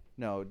deserve it.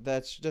 No,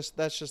 that's just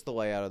the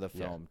layout of the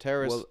film.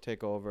 Terrorists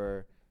take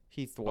over.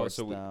 He thwarts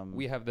them.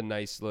 We have the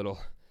nice little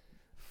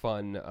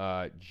fun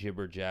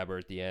jibber jabber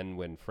at the end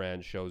when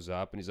Fran shows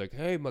up and he's like,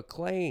 "Hey,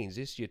 McClane's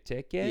this your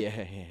ticket?"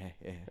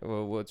 Yeah.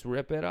 Well, let's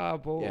rip it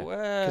up.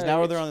 Because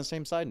now they're on the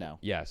same side now.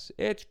 Yes,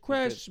 it's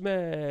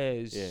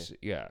Christmas.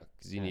 Yeah,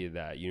 because you needed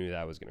that. You knew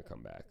that was going to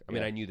come back. I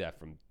mean, I knew that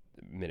from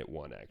minute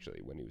one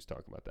actually when he was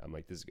talking about that. I'm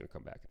like, this is going to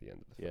come back at the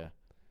end of the film.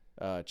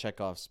 Yeah.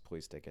 Chekhov's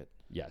police ticket.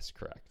 Yes,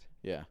 correct.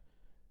 Yeah.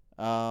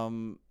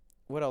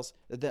 What else?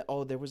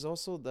 There was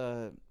also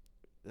the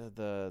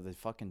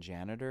fucking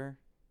janitor.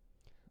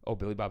 Oh,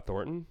 Billy Bob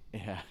Thornton?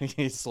 Yeah,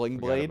 Sling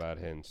Blade. Forgot about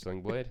him.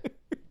 Sling Blade?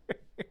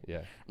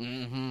 Yeah.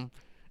 Mm-hmm.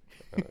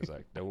 I was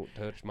like, don't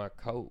touch my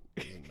coat.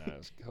 It's a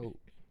nice coat.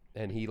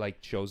 And he,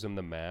 shows him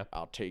the map.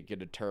 I'll take you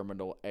to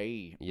Terminal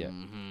A. Yeah.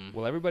 Mm-hmm.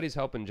 Well, everybody's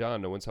helping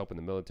John. No one's helping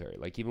the military.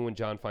 Even when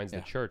John finds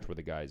the church where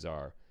the guys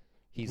are,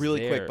 he's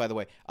really there quick, by the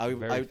way.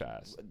 Very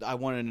fast. I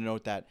wanted to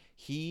note that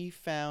he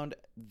found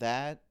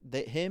that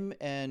him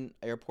and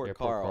Airport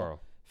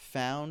Carl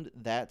found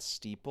that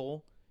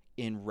steeple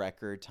in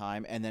record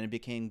time, and then it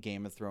became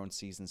Game of Thrones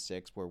season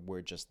 6 where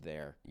we're just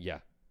there. Yeah.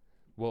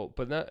 Well,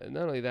 but not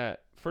only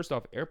that. First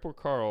off, Airport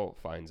Carl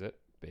finds it,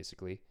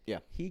 basically. Yeah.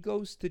 He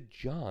goes to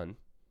John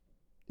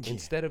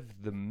instead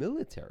of the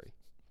military.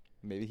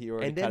 Maybe he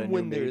already. And then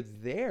when they're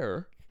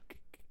there,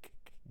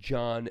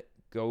 John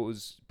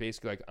goes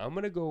basically I'm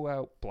going to go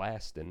out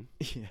blasting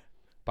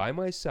by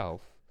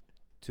myself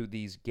to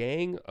these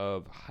gang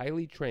of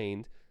highly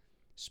trained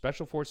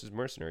special forces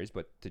mercenaries,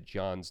 but to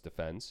John's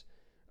defense,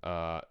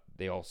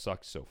 they all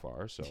sucked so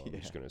far, so I'm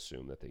just going to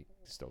assume that they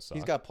still suck.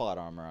 He's got plot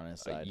armor on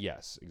his side.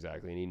 Yes,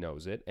 exactly, and he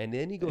knows it. And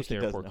then he goes to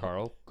Airport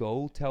Carl,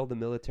 go tell the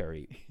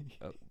military,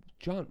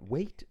 John,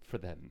 wait for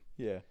them.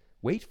 Yeah.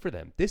 Wait for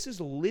them. This is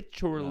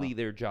literally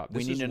their job.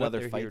 This we need is another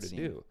what they're fight here to scene.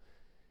 Do.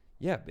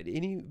 Yeah, but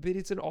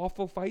it's an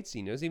awful fight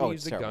scene. He doesn't even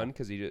use the gun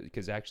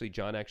because actually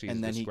John actually has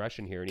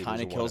discretion here, and he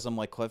kind of kills him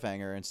like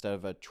Cliffhanger. Instead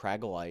of a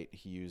Tragolite,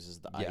 he uses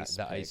the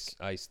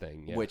ice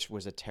thing, which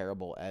was a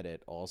terrible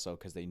edit also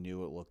because they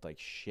knew it looked like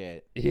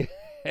shit. Yeah,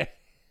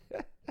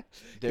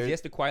 he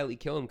has to quietly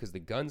kill him because the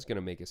gun's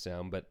gonna make a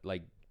sound, but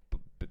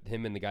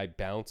him and the guy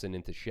bouncing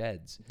into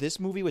sheds. This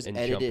movie was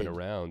edited. Jumping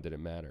around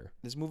didn't matter.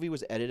 This movie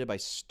was edited by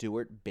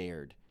Stuart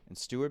Baird, and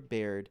Stuart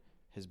Baird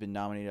has been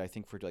nominated, I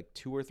think, for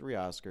 2 or 3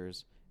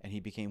 Oscars. and he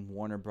became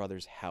Warner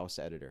Brothers house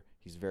editor.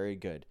 He's very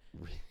good.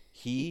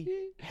 He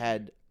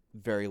had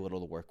very little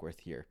to work with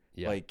here.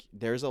 Yeah. Like,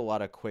 there's a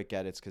lot of quick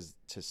edits because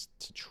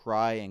to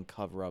try and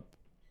cover up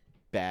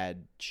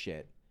bad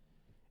shit.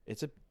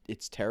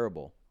 It's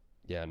terrible.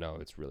 Yeah, no,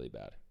 it's really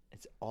bad.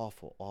 It's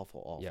awful,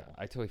 awful, awful. Yeah,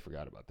 I totally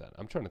forgot about that.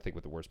 I'm trying to think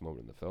what the worst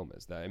moment in the film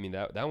is.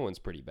 That one's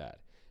pretty bad.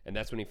 And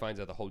that's when he finds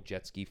out the whole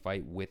jet ski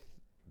fight with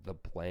the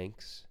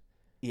blanks.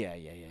 Yeah.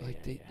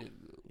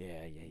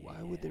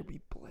 Why would there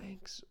be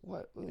blanks?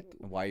 What?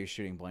 Why are you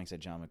shooting blanks at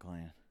John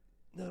McClane?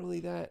 Not only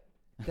that,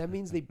 that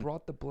means they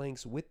brought the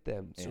blanks with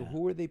them. So Yeah.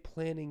 who are they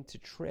planning to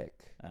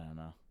trick? I don't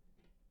know.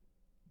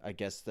 I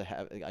guess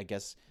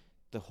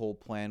the whole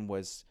plan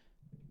was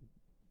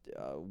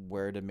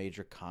where did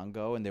Major Khan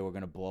go, and they were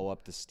going to blow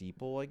up the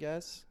steeple, I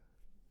guess,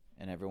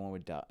 and everyone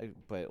would die.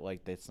 But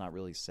like, that's not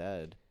really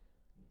said.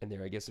 And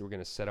I guess they were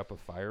going to set up a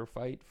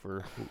firefight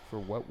for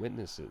what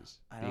witnesses?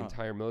 The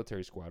entire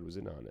military squad was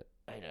in on it.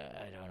 I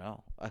don't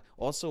know.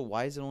 Also,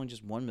 why is it only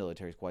just one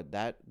military squad?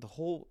 There'd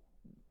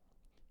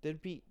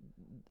be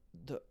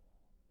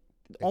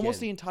almost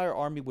the entire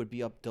army would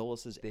be up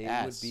Dulles' They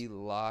ass. would be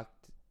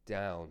locked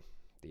down.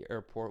 The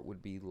airport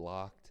would be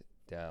locked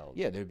down.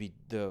 Yeah, there'd be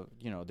the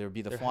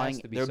There flying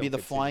has to be there'd be some the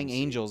flying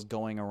contingency. angels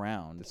going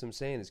around. That's what I'm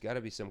saying. There's got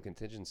to be some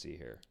contingency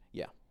here.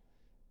 Yeah.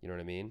 You know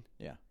what I mean?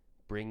 Yeah.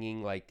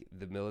 Bringing like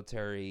the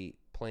military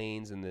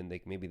planes, and then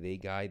maybe they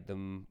guide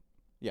them.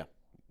 Yeah.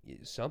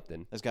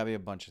 Something. There's got to be a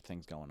bunch of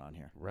things going on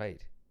here.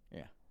 Right.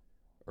 Yeah.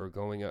 Or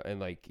going and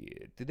like,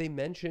 did they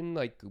mention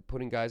like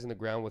putting guys on the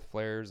ground with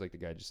flares? Like the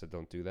guy just said,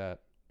 don't do that.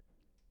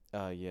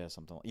 Yeah,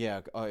 something.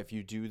 Yeah, if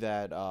you do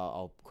that,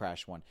 I'll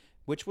crash one.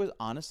 Which was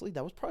honestly,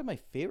 that was probably my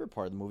favorite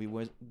part of the movie,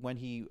 was when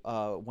he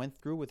went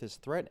through with his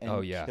threat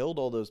and killed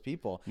all those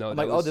people. No, I'm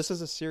like, oh, this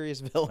is a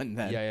serious villain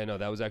then. Yeah, no,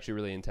 that was actually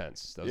really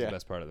intense. That was the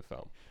best part of the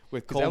film.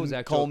 With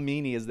Cole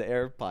Meany as the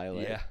air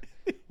pilot. Yeah.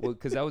 Well,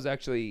 because that was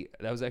actually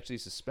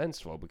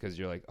suspenseful, because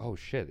you're like, oh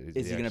shit,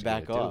 is he gonna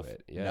back off?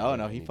 Yeah,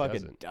 no, he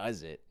fucking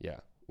does it. Yeah,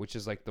 which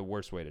is like the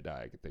worst way to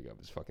die I could think of,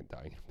 is fucking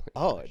dying in a plane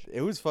Oh, crash.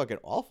 it was fucking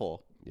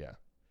awful. Yeah.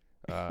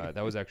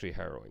 That was actually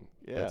harrowing.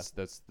 Yeah.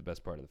 That's the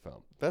best part of the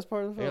film. Best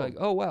part of the And film.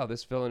 you're like, oh wow,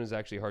 this villain is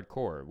actually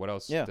hardcore. What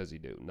else Yeah. does he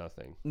do?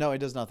 Nothing. No, he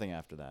does nothing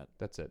after that.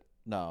 That's it.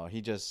 No,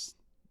 he just,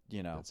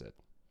 That's it.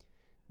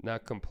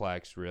 Not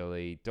complex,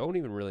 really. Don't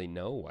even really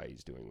know why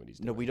he's doing what he's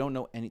doing. No, we don't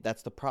know any.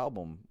 That's the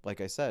problem.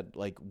 Like I said,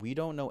 like, we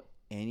don't know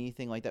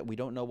anything like that. We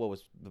don't know what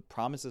was the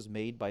promises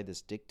made by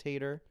this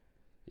dictator.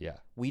 Yeah.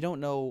 We don't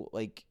know,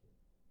 like,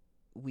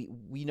 we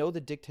know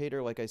the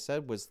dictator, like I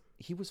said, was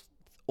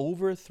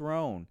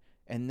overthrown,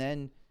 and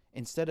then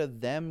instead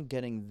of them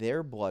getting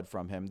their blood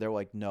from him, they're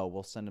like, no,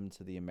 we'll send him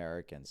to the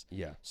Americans.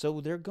 Yeah. So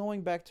they're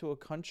going back to a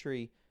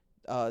country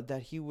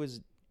that he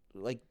was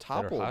like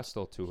toppled. That are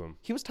hostile to him.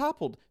 He was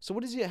toppled. So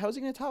what is he? How's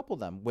he going to topple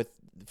them with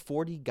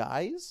 40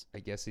 guys? I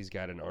guess he's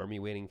got an army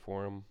waiting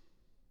for him.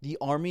 The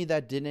army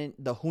the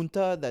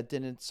junta that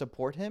didn't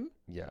support him.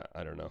 Yeah,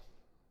 I don't know.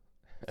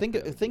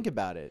 Think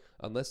about it.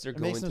 Unless they're It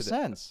going makes no to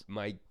sense.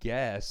 My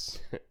guess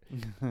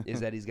is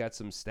that he's got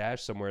some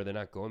stash somewhere. They're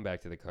not going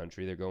back to the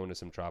country. They're going to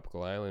some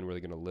tropical island where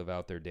they're going to live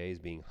out their days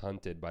being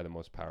hunted by the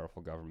most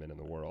powerful government in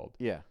the world.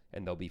 Yeah.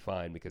 And they'll be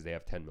fine because they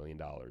have $10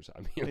 million. I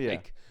mean, Yeah.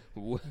 like,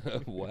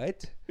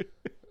 what?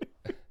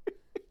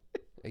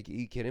 Like, are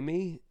you kidding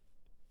me?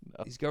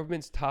 No. These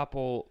governments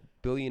topple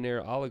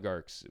billionaire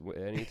oligarchs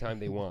anytime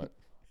they want.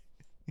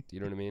 Do you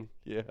know what I mean?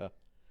 Yeah.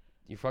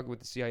 You're fucking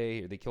with the CIA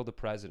here. They killed the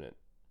president.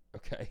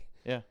 Okay.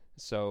 Yeah.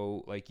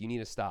 So, like, you need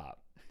to stop.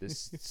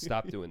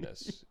 Stop doing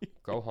this.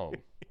 Go home.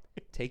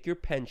 Take your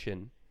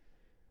pension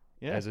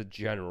as a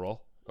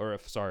general, or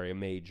a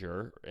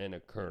major and a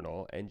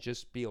colonel, and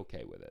just be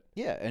okay with it.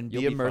 Yeah, and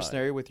You'll be a be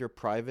mercenary with your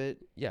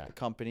private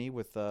company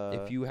with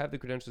if you have the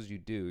credentials, you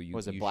do.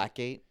 was it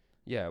Blackgate?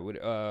 Yeah.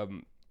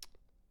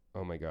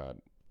 Oh my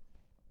God.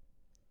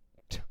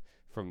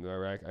 From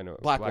Iraq, I know.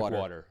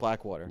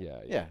 Blackwater.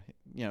 Yeah.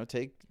 You know,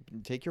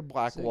 take your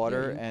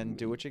Blackwater and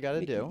do what you got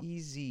to do.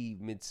 Easy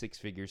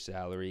mid-six-figure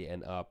salary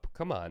and up.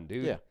 Come on,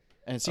 dude. Yeah.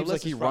 And it seems Unless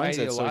like he it's for runs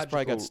it, so he's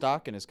probably got ideological-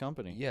 stock in his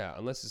company. Yeah,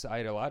 unless it's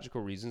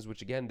ideological reasons,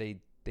 which again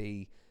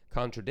they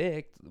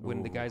contradict.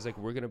 When the guy's like,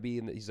 "We're gonna be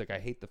in," he's like, "I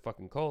hate the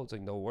fucking cold." It's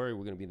like, "No worry,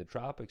 we're gonna be in the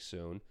tropics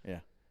soon."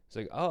 Yeah. It's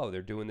like, "Oh,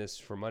 they're doing this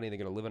for money. They're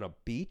gonna live on a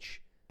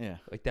beach." Yeah.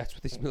 Like that's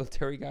what these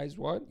military guys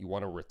want. You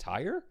want to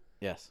retire?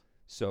 Yes.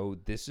 So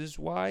this is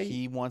why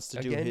He wants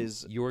to do again,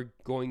 his. You're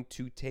going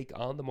to take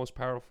on the most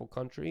powerful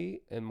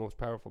country and most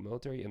powerful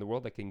military in the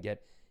world that can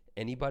get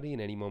anybody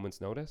in any moment's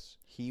notice.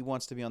 He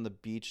wants to be on the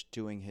beach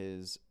doing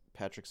his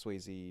Patrick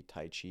Swayze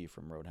Tai Chi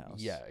from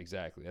Roadhouse. Yeah,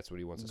 exactly. That's what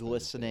he wants to spend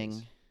his days.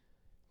 Glistening.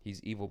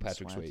 He's evil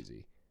Patrick Sweat.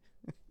 Swayze.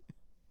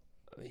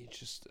 I mean,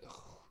 just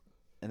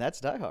And that's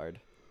Die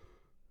Hard.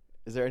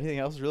 Is there anything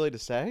else really to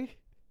say?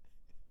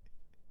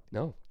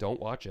 no. Don't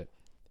watch it.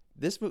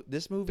 This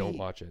movie. Don't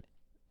watch it.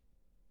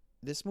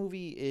 This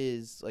movie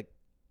is like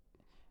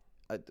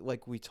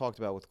we talked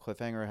about with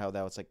Cliffhanger, how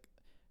that was like,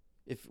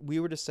 if we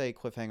were to say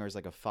Cliffhanger is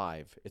like a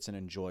 5, it's an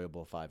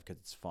enjoyable 5 because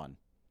it's fun.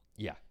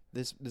 Yeah.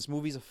 This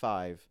movie's a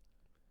 5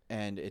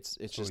 and it's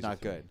just always a not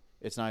theme. good.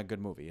 It's not a good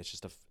movie. It's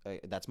just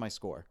that's my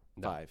score.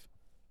 No. 5.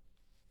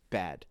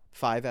 Bad.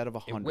 5 out of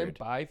It 100. went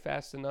by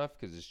fast enough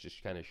because it's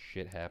just kind of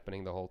shit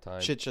happening the whole time.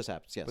 Shit just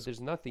happens. Yes. But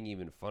there's nothing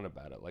even fun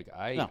about it. Like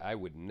No. I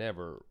would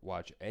never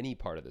watch any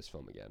part of this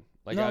film again.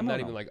 Like No, I'm no, not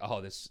no. even like,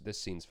 oh, this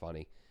scene's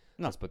funny.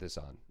 No. Let's put this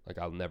on. Like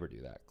I'll never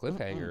do that.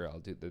 Cliffhanger, I'll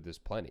do. There's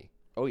plenty.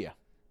 Oh yeah.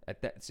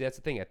 That's the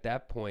thing. At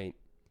that point,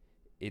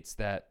 it's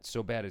that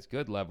so bad it's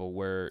good level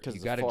where 'Cause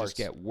you the got to just farts.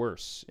 get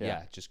worse. Yeah.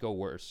 Yeah, just go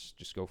worse.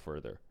 Just go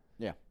further.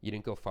 Yeah. You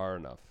didn't go far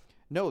enough,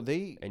 No,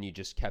 they. and you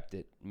just kept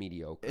it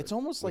mediocre. It's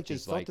almost like which they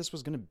is thought this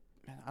was gonna.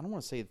 I don't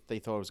want to say they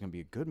thought it was gonna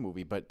be a good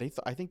movie, but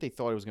I think they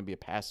thought it was gonna be a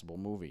passable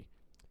movie.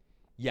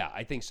 Yeah,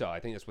 I think so. I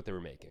think that's what they were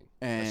making.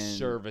 And a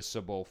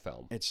serviceable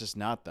film. It's just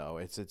not though.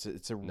 It's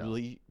a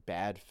really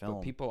bad film.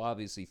 But people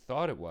obviously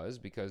thought it was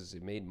because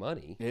it made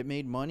money. It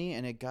made money,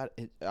 and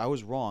I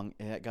was wrong.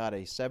 It got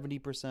a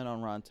 70%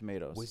 on Rotten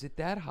Tomatoes. Was it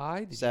that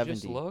high? Did 70. you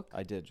just look?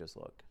 I did just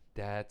look.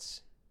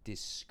 That's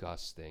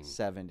disgusting.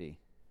 70.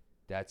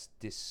 That's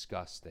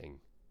disgusting.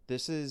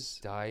 This is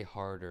Die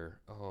Harder.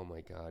 Oh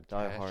my God.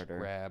 Die Cash Harder.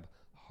 Grab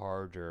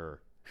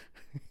Harder.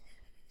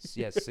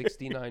 Yeah,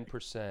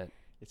 69%.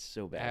 it's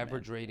so bad.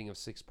 Average man. rating of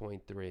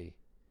 6.3.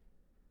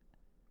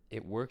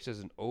 It works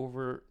as an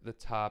over the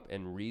top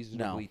and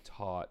reasonably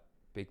taught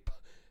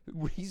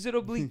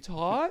reasonably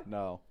taught?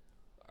 No.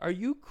 Are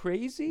you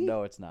crazy?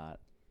 No, it's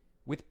not.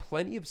 With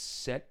plenty of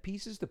set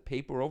pieces to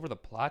paper over the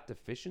plot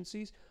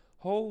deficiencies?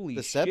 Holy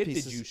The set shit,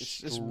 pieces, did you it's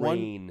just one-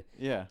 strain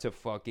Yeah. to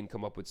fucking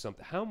come up with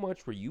something? How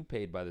much were you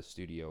paid by the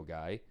studio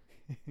guy?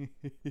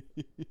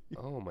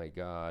 Oh my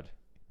God.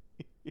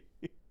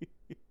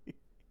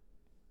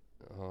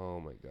 Oh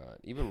my God.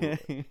 Even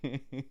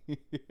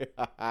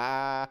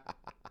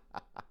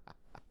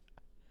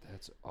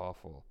that's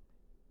awful.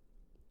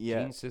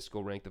 Yeah. Gene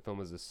Siskel ranked the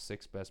film as the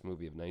 6th best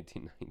movie of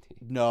 1990.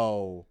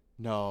 No.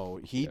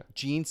 Yeah.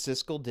 Gene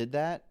Siskel did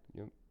that?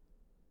 Yep.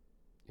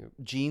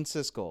 Gene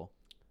Siskel.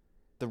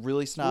 The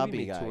really This movie snobby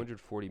made guy.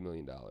 $240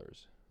 million.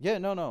 Yeah,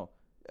 no.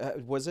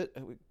 Was it?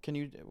 Can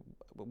you?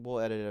 We'll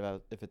edit it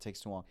out if it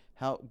takes too long.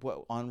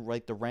 What on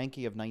like the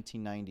ranking of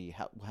 1990?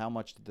 How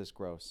much did this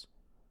gross?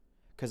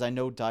 Because I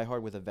know Die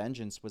Hard with a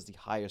Vengeance was the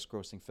highest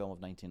grossing film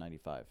of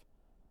 1995.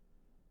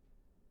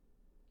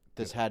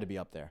 This had to be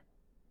up there.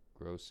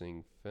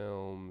 Grossing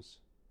films,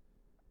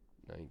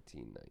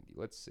 1990.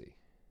 Let's see.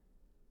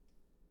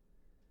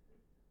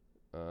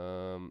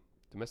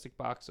 Domestic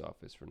box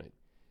office for night.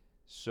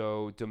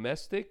 So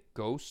domestic,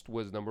 Ghost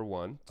was number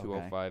 1,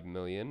 205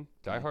 million.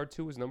 Die Okay. Hard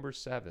 2 was number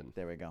 7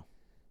 There we go.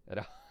 at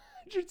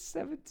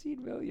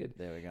 117 million.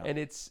 There we go. And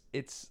it's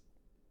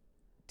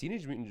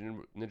Teenage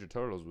Mutant Ninja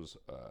Turtles was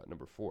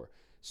number 4.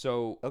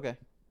 So Okay.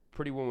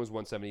 Pretty Woman was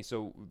 170.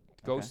 So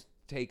Ghost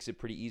takes it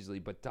pretty easily,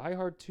 but Die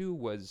Hard 2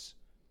 was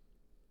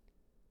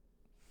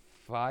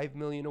 5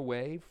 million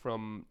away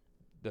from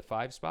the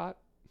 5 spot.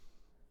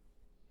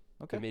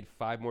 Okay. It made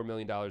 $5 more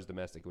million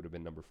domestic. It would have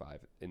been number 5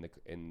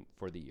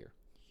 for the year.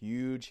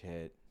 Huge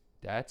hit.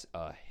 That's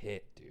a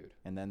hit, dude.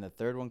 And then the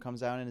third one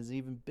comes out and is an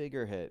even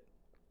bigger hit.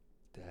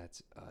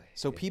 That's a hit.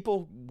 So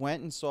people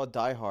went and saw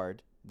Die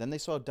Hard. Then they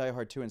saw Die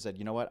Hard 2 and said,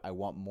 you know what? I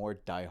want more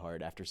Die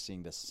Hard after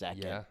seeing the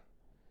second. Yeah,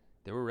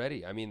 they were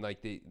ready. I mean, like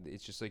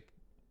it's just like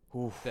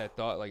Oof. that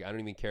thought. Like I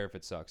don't even care if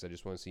it sucks. I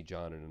just want to see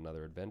John in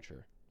another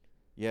adventure.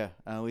 Yeah,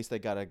 and at least they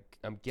got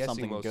I'm guessing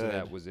something most good. of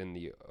that was in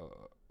the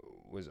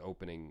was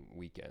opening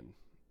weekend.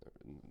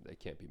 It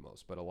can't be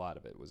most, but a lot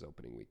of it was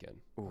opening weekend.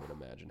 Oof. I would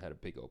imagine had a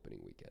big opening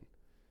weekend.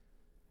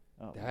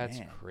 Oh, That's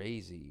man.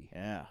 crazy.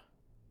 Yeah.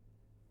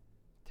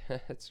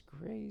 That's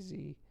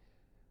crazy.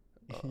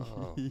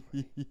 Oh my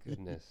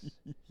goodness.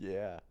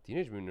 Yeah.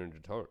 Teenage Mutant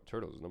Ninja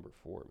Turtles is number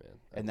 4, man.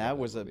 And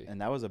love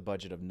that was a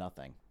budget of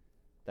nothing.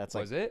 That's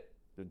was like it?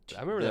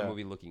 I remember that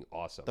movie looking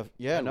awesome.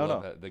 Yeah, I no.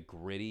 love the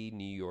gritty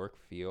New York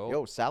feel.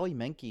 Yo, Sally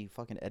Menke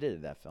fucking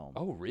edited that film.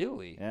 Oh,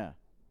 really? Yeah.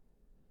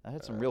 I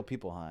had some real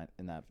people behind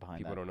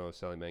People that. don't know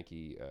Sally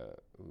Menke,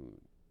 who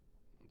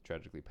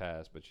tragically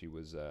passed, but she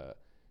was the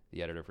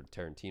editor for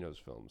Tarantino's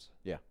films.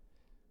 Yeah.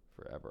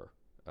 Forever.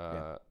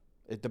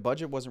 The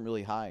budget wasn't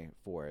really high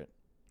for it.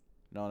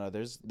 No,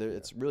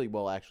 it's really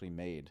well actually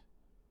made.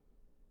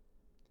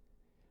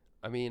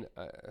 I mean,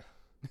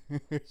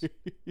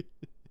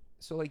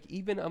 so like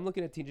even I'm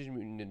looking at Teenage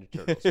Mutant Ninja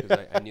Turtles because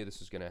I knew this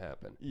was going to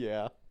happen.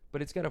 Yeah.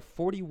 But it's got a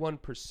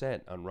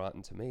 41% on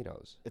Rotten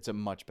Tomatoes. It's a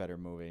much better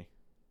movie.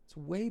 It's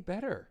way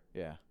better.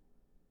 Yeah.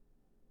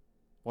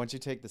 Once you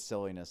take the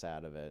silliness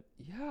out of it.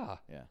 Yeah.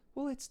 Yeah.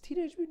 Well, it's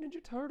Teenage Mutant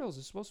Ninja Turtles.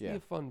 It's supposed to be a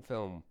fun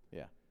film.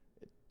 Yeah.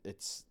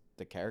 It's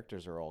the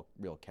characters are all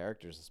real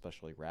characters,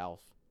 especially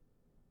Ralph.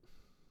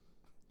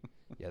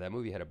 Yeah, that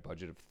movie had a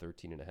budget of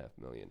 $13.5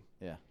 million.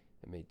 Yeah.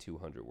 It made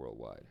 200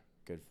 worldwide.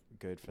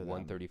 Good for them.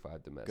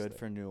 135 domestic. Good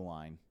for New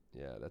Line.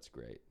 Yeah, that's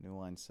great. New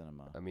Line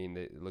Cinema. I mean,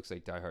 it looks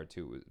like Die Hard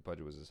 2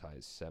 budget was as high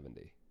as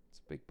 70. It's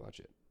a big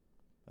budget.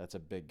 That's a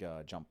big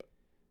jump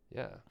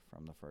Yeah.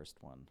 from the first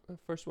one. The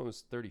first one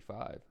was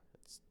 35.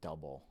 It's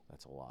double.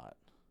 That's a lot.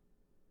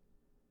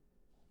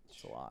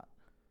 It's a lot.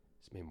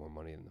 It's made more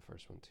money than the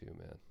first one too,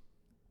 man.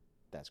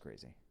 That's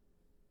crazy.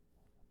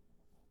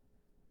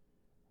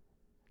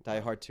 Die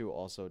Hard 2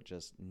 also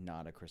just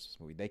not a Christmas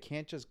movie. They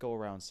can't just go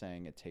around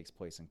saying it takes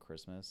place in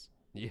Christmas.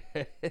 Yeah.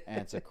 And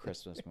it's a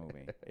Christmas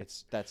movie.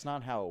 That's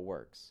not how it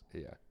works.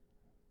 Yeah.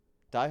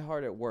 Die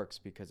Hard, it works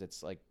because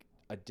it's like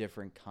a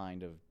different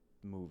kind of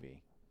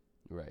movie.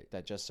 Right.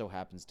 That just so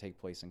happens to take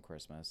place in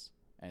Christmas,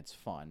 and it's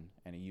fun,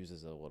 and it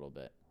uses it a little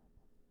bit.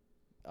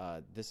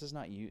 This is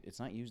not it's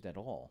not used at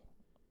all.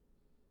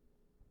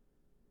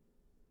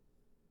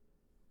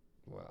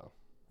 Wow.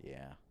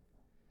 Yeah.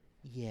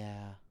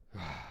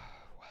 Wow.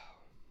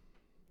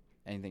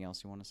 Anything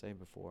else you want to say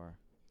before?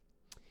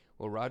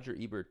 Well, Roger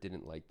Ebert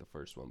didn't like the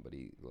first one, but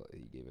he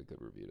gave a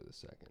good review to the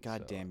second.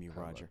 God damn you,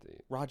 Roger.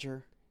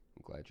 Roger.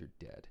 I'm glad you're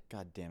dead.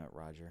 God damn it,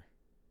 Roger.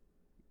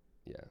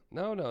 Yeah.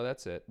 No,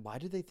 that's it. Why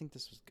did they think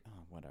this was...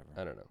 Oh, whatever.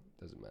 I don't know.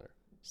 Doesn't matter.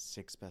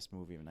 6th best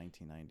movie of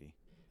 1990.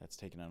 That's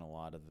taken on a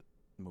lot of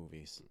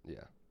movies.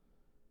 Yeah.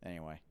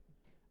 Anyway,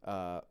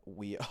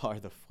 we are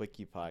the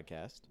Flicky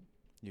Podcast.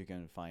 You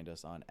can find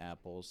us on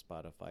Apple,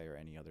 Spotify, or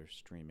any other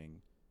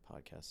streaming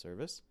podcast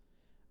service,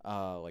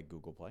 like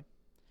Google Play.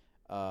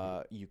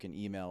 You can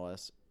email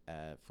us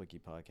at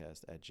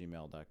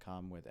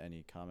flickypodcast@gmail.com with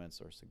any comments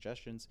or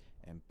suggestions.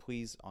 And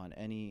please, on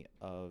any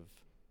of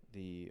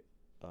the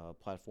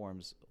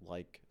platforms,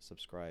 like,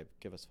 subscribe,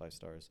 give us 5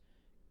 stars,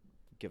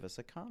 give us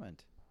a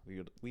comment.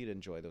 We'd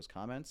enjoy those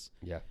comments.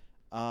 Yeah.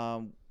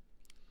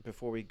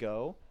 Before we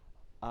go,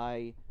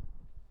 I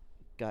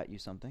got you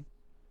something.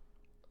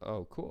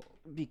 Oh, cool.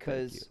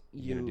 Because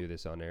you gonna do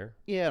this on air?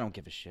 Yeah, I don't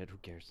give a shit. Who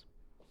cares?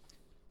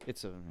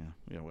 It's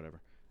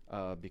whatever.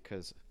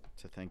 Because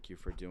to thank you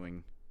for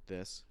doing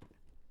this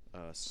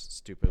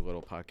stupid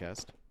little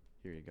podcast.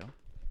 Here you go. Do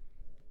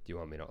you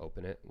want me to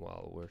open it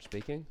while we're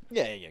speaking?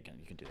 Yeah, you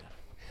can do that.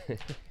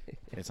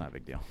 It's not a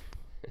big deal.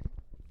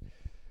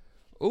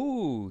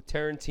 Ooh,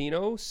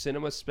 Tarantino,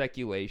 cinema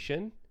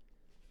speculation.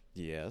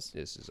 Yes.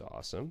 This is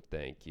awesome.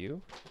 Thank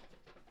you.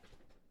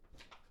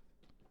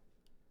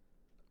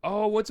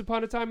 Oh, Once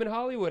Upon a Time in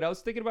Hollywood. I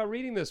was thinking about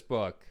reading this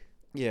book.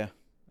 Yeah.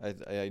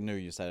 I knew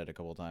you said it a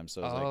couple of times.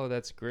 So I was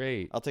that's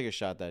great. I'll take a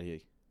shot that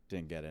he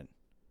didn't get it.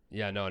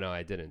 Yeah, no,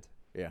 I didn't.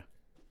 Yeah.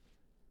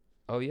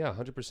 Oh, yeah,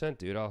 100%,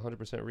 dude. I'll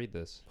 100% read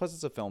this. Plus,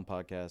 it's a film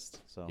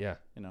podcast. So, yeah.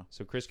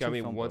 So Chris got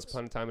me Once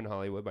Upon a Time in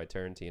Hollywood by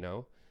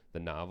Tarantino, the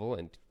novel,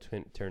 and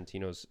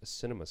Tarantino's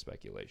cinema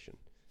speculation.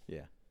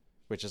 Yeah.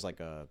 Which is like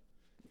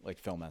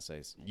film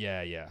essays.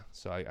 Yeah.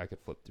 So I could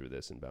flip through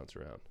this and bounce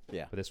around.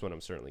 Yeah. But this one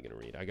I'm certainly going to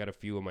read. I got a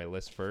few on my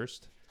list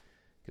first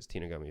because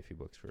Tina got me a few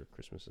books for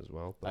Christmas as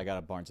well. But I got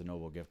a Barnes &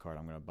 Noble gift card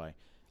I'm going to buy.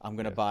 I'm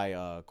going to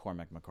buy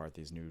Cormac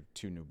McCarthy's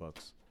 2 new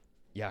books.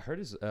 Yeah, I heard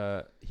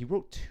he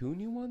wrote 2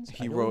 new ones?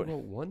 He wrote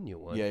 1 new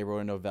one. Yeah, he wrote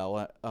a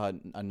novella,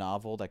 a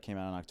novel that came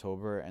out in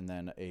October, and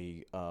then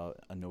a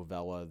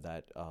novella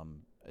that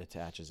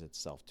attaches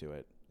itself to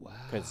it. Wow.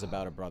 Because it's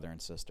about a brother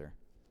and sister.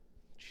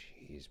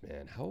 Jeez,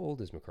 man. How old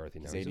is McCarthy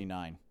now? He's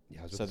 89. Yeah,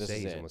 I was about to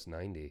say he's almost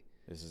 90.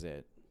 This is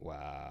it.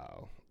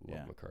 Wow.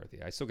 Love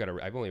McCarthy. I still got to...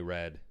 I've only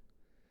read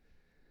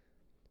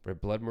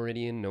Blood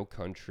Meridian, No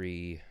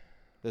Country.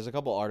 There's a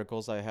couple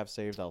articles I have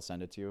saved. I'll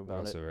send it to you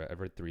about it.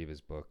 I've read 3 of his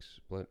books.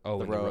 The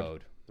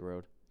Road. The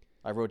Road.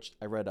 I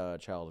read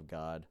Child of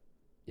God.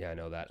 Yeah, I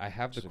know that. I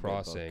have The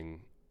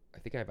Crossing. I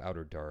think I have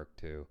Outer Dark,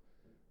 too.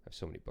 I have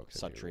so many books.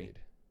 Suttree.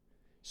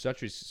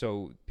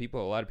 So a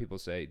lot of people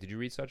say... Did you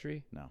read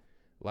Suttree? No.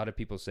 A lot of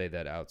people say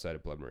that outside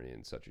of Blood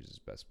Meridian, Suttree's his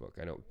best book.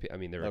 I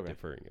mean, there are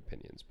differing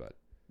opinions, but...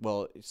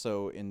 Well,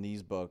 so in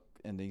these 2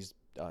 books,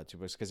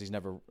 because he's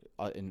never...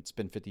 and it's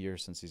been 50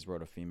 years since he's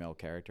wrote a female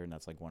character, and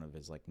that's like one of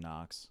his like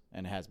knocks.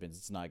 And it has been.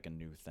 It's not like a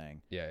new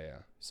thing. Yeah.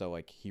 So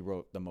like he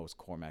wrote the most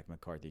Cormac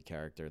McCarthy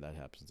character that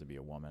happens to be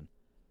a woman.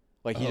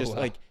 Like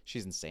like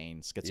she's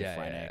insane,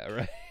 schizophrenic. Yeah,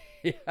 right.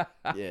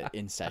 Yeah,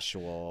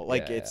 incestual.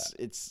 Like it's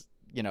it's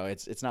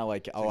not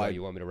like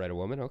you want me to write a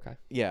woman? Okay.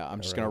 Yeah,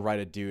 I'm just gonna write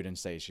a dude and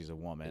say she's a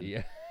woman.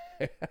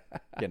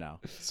 Yeah.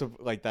 So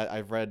like that,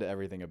 I've read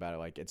everything about it.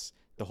 Like it's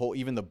the whole,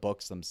 even the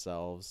books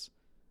themselves.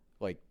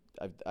 Like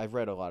I've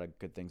read a lot of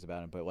good things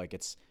about it, but like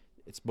it's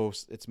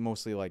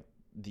mostly like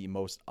the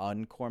most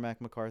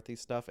un-Cormac McCarthy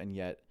stuff, and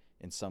yet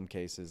in some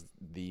cases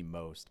the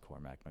most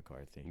Cormac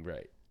McCarthy.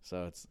 Right.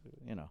 So it's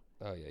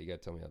Oh yeah, you gotta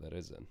tell me how that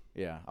is then.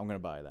 Yeah, I'm gonna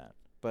buy that.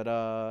 But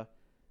I'm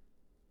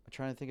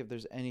trying to think if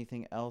there's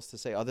anything else to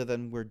say other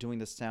than we're doing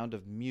The Sound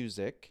of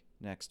Music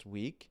next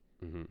week.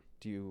 Mm-hmm.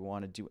 Do you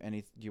want to do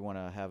any? Do you want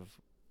to have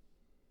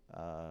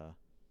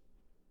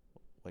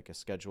like a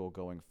schedule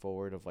going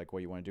forward of like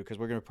what you want to do? Because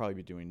we're gonna probably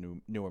be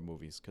doing newer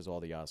movies because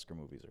all the Oscar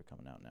movies are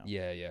coming out now.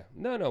 Yeah.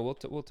 No,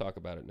 we'll talk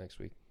about it next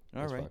week.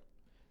 That's all right. Fine.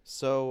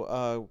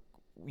 So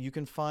you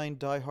can find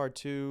Die Hard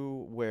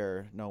 2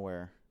 where?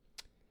 Nowhere.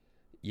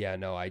 Yeah,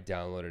 no, I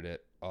downloaded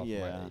it off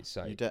my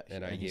site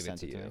and I gave it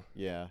to you.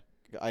 Yeah.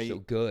 So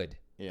good.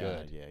 Yeah,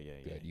 good. Yeah.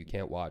 Good. You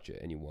can't watch it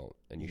and you won't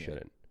and you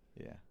shouldn't.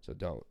 Yeah. So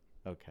don't.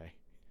 Okay.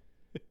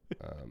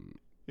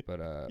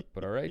 But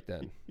all right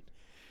then.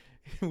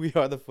 We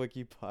are the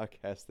Flicky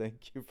Podcast.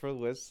 Thank you for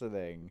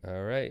listening.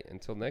 All right.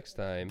 Until next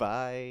time.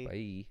 Bye.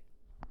 Bye.